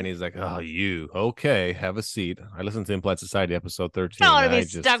Peter's there, and he's like, "Oh, you okay? Have a seat." I listened to Implied Society episode 13. I don't want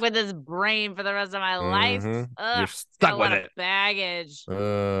to be stuck with this brain for the rest of my life. You're Ugh, stuck with it. Baggage.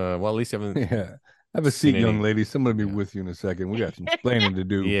 Well, at least you haven't. Yeah. Have a seat, young lady. Somebody will be with you in a second. We got some explaining to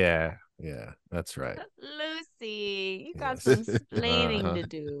do. Yeah, that's right. Lucy, you got Yes. some explaining Uh-huh. to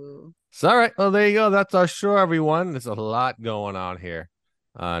do. So, all right. Well, there you go. That's our show, everyone. There's a lot going on here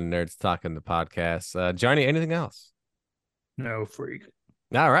on Nerds Talking the podcast. Johnny, anything else? No, freak.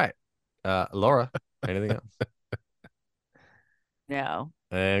 All right. Laura, anything else? No.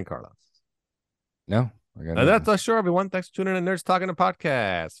 And Carlos. No, I got And nothing. that's our show, everyone. Thanks for tuning in to Nerds Talking the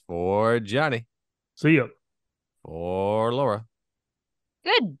podcast. For Johnny, See ya. for Laura,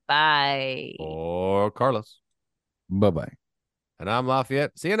 Goodbye. for Carlos, Bye-bye. and I'm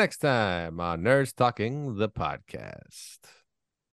Lafayette. See you next time on Nerds Talking the podcast.